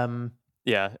them.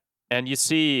 Yeah. And you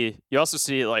also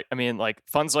see like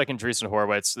funds like Andreessen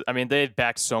Horowitz. They've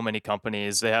backed so many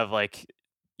companies. They have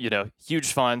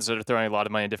huge funds that are throwing a lot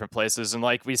of money in different places. And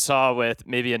like we saw with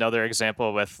maybe another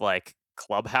example with like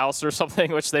Clubhouse or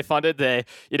something, which they funded, they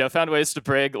found ways to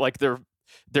bring like their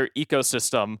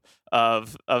ecosystem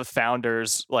of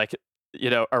founders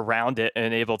around it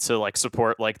and able to like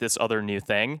support like this other new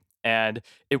thing. And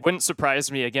it wouldn't surprise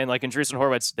me, again, like Andreessen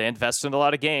Horowitz, they invest in a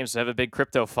lot of games. They have a big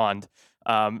crypto fund.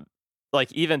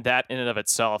 Like even that in and of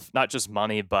itself, not just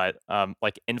money, but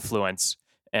like influence,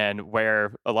 and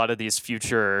where a lot of these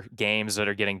future games that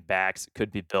are getting backed could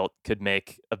be built could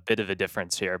make a bit of a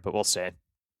difference here, but we'll see.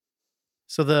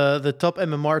 So the top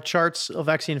MMR charts of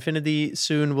Axie Infinity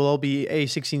soon will all be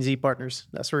A16Z partners.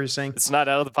 That's what you're saying. It's not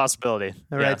out of the possibility.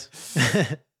 All right.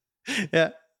 Yeah.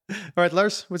 All right,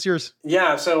 Lars, what's yours?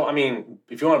 Yeah. So,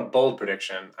 if you want a bold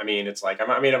prediction, it's like, I've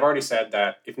already said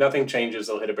that if nothing changes,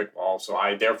 they'll hit a brick wall. So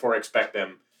I therefore expect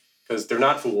them, because they're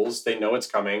not fools. They know it's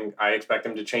coming. I expect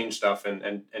them to change stuff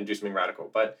and do something radical,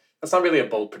 but that's not really a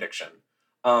bold prediction.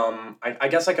 I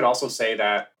guess I could also say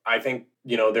that I think,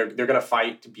 they're going to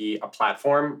fight to be a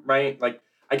platform, right? Like,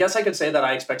 I guess I could say that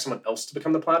I expect someone else to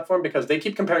become the platform, because they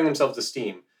keep comparing themselves to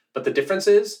Steam. But the difference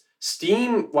is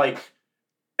Steam, like,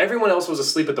 everyone else was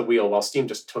asleep at the wheel while Steam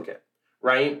just took it,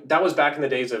 right? That was back in the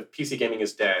days of PC gaming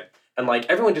is dead. And like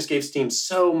everyone just gave Steam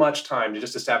so much time to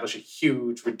just establish a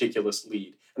huge, ridiculous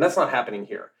lead. And that's not happening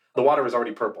here. The water is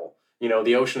already purple.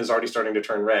 The ocean is already starting to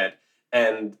turn red.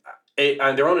 And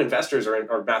their own investors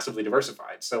are massively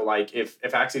diversified. So like if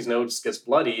Axie's node gets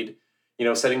bloodied,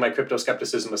 setting my crypto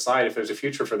skepticism aside, if there's a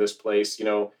future for this place,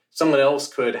 someone else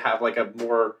could have like a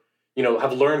more,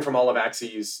 have learned from all of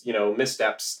Axie's,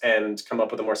 missteps and come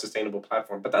up with a more sustainable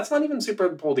platform. But that's not even super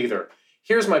bold either.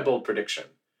 Here's my bold prediction.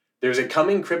 There's a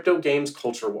coming crypto games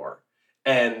culture war,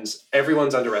 and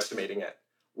everyone's underestimating it.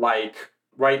 Like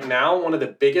right now, one of the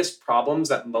biggest problems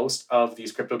that most of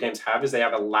these crypto games have is they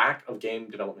have a lack of game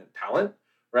development talent,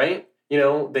 right?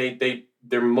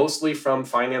 They're mostly from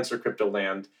finance or crypto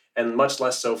land, and much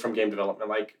less so from game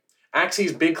development. Like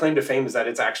Axie's big claim to fame is that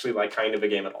it's actually like kind of a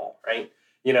game at all, right?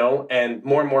 And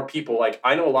more people, like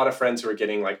I know a lot of friends who are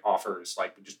getting like offers,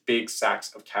 like just big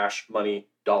sacks of cash money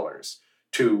dollars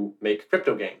to make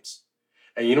crypto games.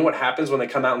 And you know what happens when they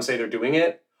come out and say they're doing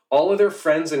it? All of their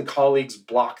friends and colleagues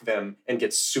block them and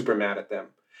get super mad at them.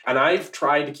 And I've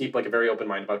tried to keep like a very open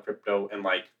mind about crypto and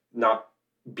like not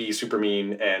be super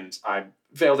mean, and I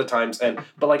failed at times.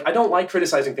 But like I don't like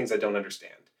criticizing things I don't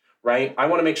understand, right? I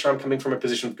want to make sure I'm coming from a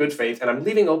position of good faith and I'm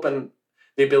leaving open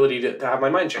the ability to have my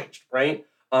mind changed, right?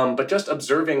 But just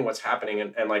observing what's happening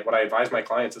and like what I advise my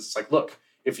clients is it's like, look,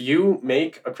 if you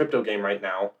make a crypto game right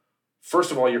now,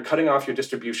 first of all, you're cutting off your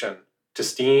distribution to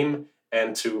Steam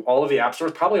and to all of the app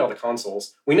stores, probably all the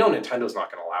consoles. We know Nintendo's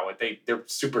not going to allow it. They're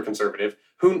super conservative.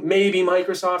 Maybe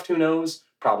Microsoft, who knows?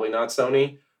 Probably not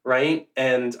Sony, right?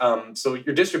 And so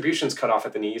your distribution's cut off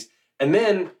at the knees. And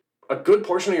then a good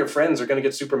portion of your friends are going to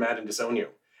get super mad and disown you.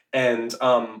 And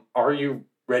are you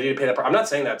ready to pay that price? I'm not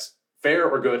saying that's fair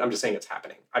or good. I'm just saying it's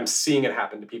happening. I'm seeing it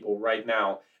happen to people right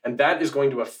now. And that is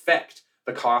going to affect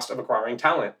the cost of acquiring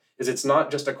talent. It's not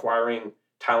just acquiring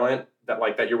talent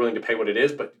that you're willing to pay what it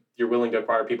is, but you're willing to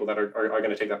acquire people that are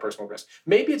going to take that personal risk.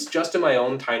 Maybe it's just in my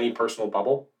own tiny personal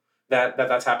bubble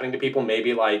that's happening to people.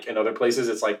 Maybe like in other places,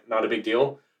 it's like not a big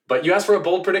deal. But you asked for a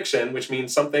bold prediction, which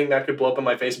means something that could blow up in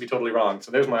my face and be totally wrong. So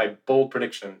there's my bold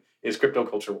prediction: is crypto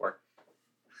culture war.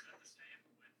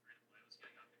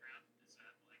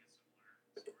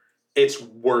 It's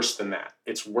worse than that.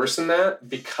 It's worse than that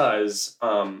because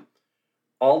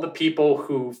all the people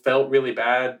who felt really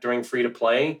bad during free to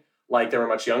play, like they were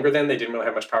much younger then, they didn't really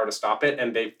have much power to stop it,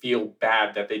 and they feel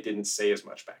bad that they didn't say as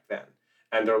much back then.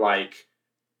 And they're like,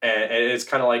 and it's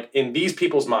kind of like in these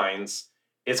people's minds,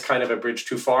 it's kind of a bridge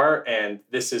too far, and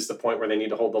this is the point where they need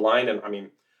to hold the line. And I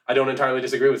mean, I don't entirely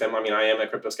disagree with them. I mean, I am a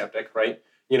crypto skeptic, right?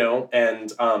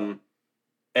 And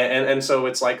so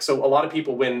it's like, so a lot of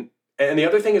people win. And the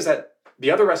other thing is that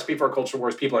the other recipe for a culture war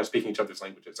is people aren't speaking each other's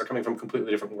languages. They're coming from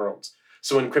completely different worlds.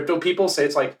 So when crypto people say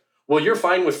it's like, well, you're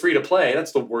fine with free to play,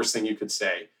 that's the worst thing you could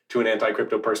say to an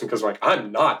anti-crypto person, because like,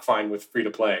 I'm not fine with free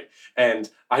to play. And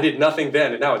I did nothing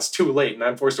then, and now it's too late, and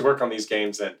I'm forced to work on these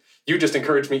games, and you just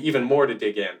encouraged me even more to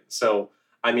dig in. So,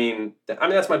 I mean,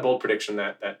 that's my bold prediction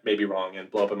that may be wrong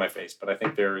and blow up in my face. But I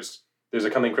think there's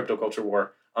a coming crypto culture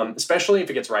war, especially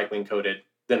if it gets right-wing coded,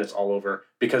 then it's all over,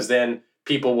 because then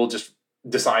people will just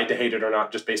decide to hate it or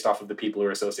not just based off of the people who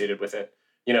are associated with it.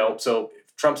 So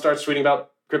if Trump starts tweeting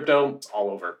about crypto, it's all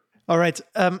over. All right.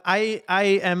 I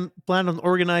am planning on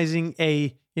organizing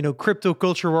a crypto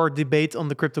culture war debate on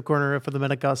the Crypto Corner for the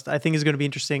Metacast. I think it's going to be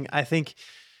interesting. I think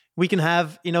we can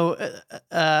have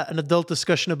an adult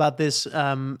discussion about this,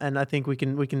 and I think we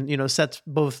can set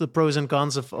both the pros and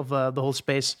cons of the whole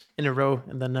space in a row,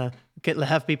 and then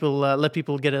have people let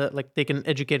people get take an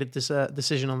educated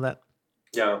decision on that.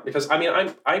 Yeah, because I mean,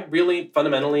 I really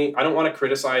fundamentally, I don't want to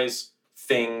criticize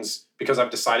things because I've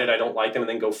decided I don't like them and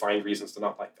then go find reasons to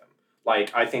not like them.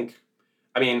 Like, I'm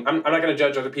not going to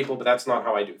judge other people, but that's not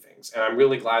how I do things. And I'm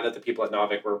really glad that the people at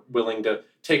Naavik were willing to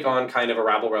take on kind of a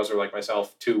rabble-rouser like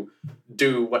myself to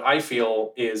do what I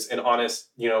feel is an honest,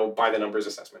 by the numbers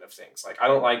assessment of things. Like, I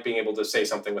don't like being able to say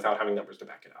something without having numbers to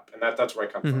back it up. And that's where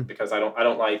I come from, because I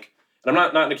don't like, and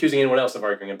I'm not accusing anyone else of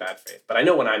arguing in bad faith, but I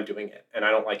know when I'm doing it, and I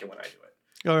don't like it when I do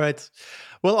it. All right.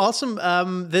 Well, awesome.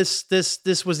 This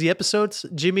was the episode.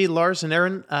 Jimmy, Lars, and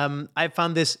Aaron. I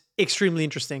found this extremely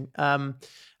interesting.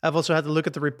 I've also had to look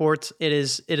at the report. It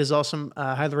is awesome.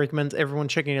 I highly recommend everyone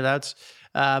checking it out.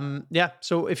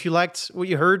 So if you liked what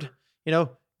you heard,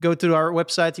 go to our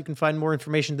website. You can find more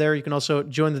information there. You can also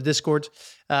join the Discord.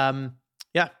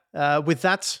 With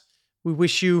that, we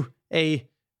wish you a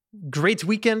great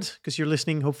weekend, because you're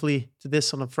listening hopefully to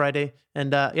this on a Friday.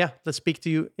 And let's speak to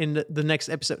you in the next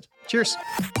episode. Cheers.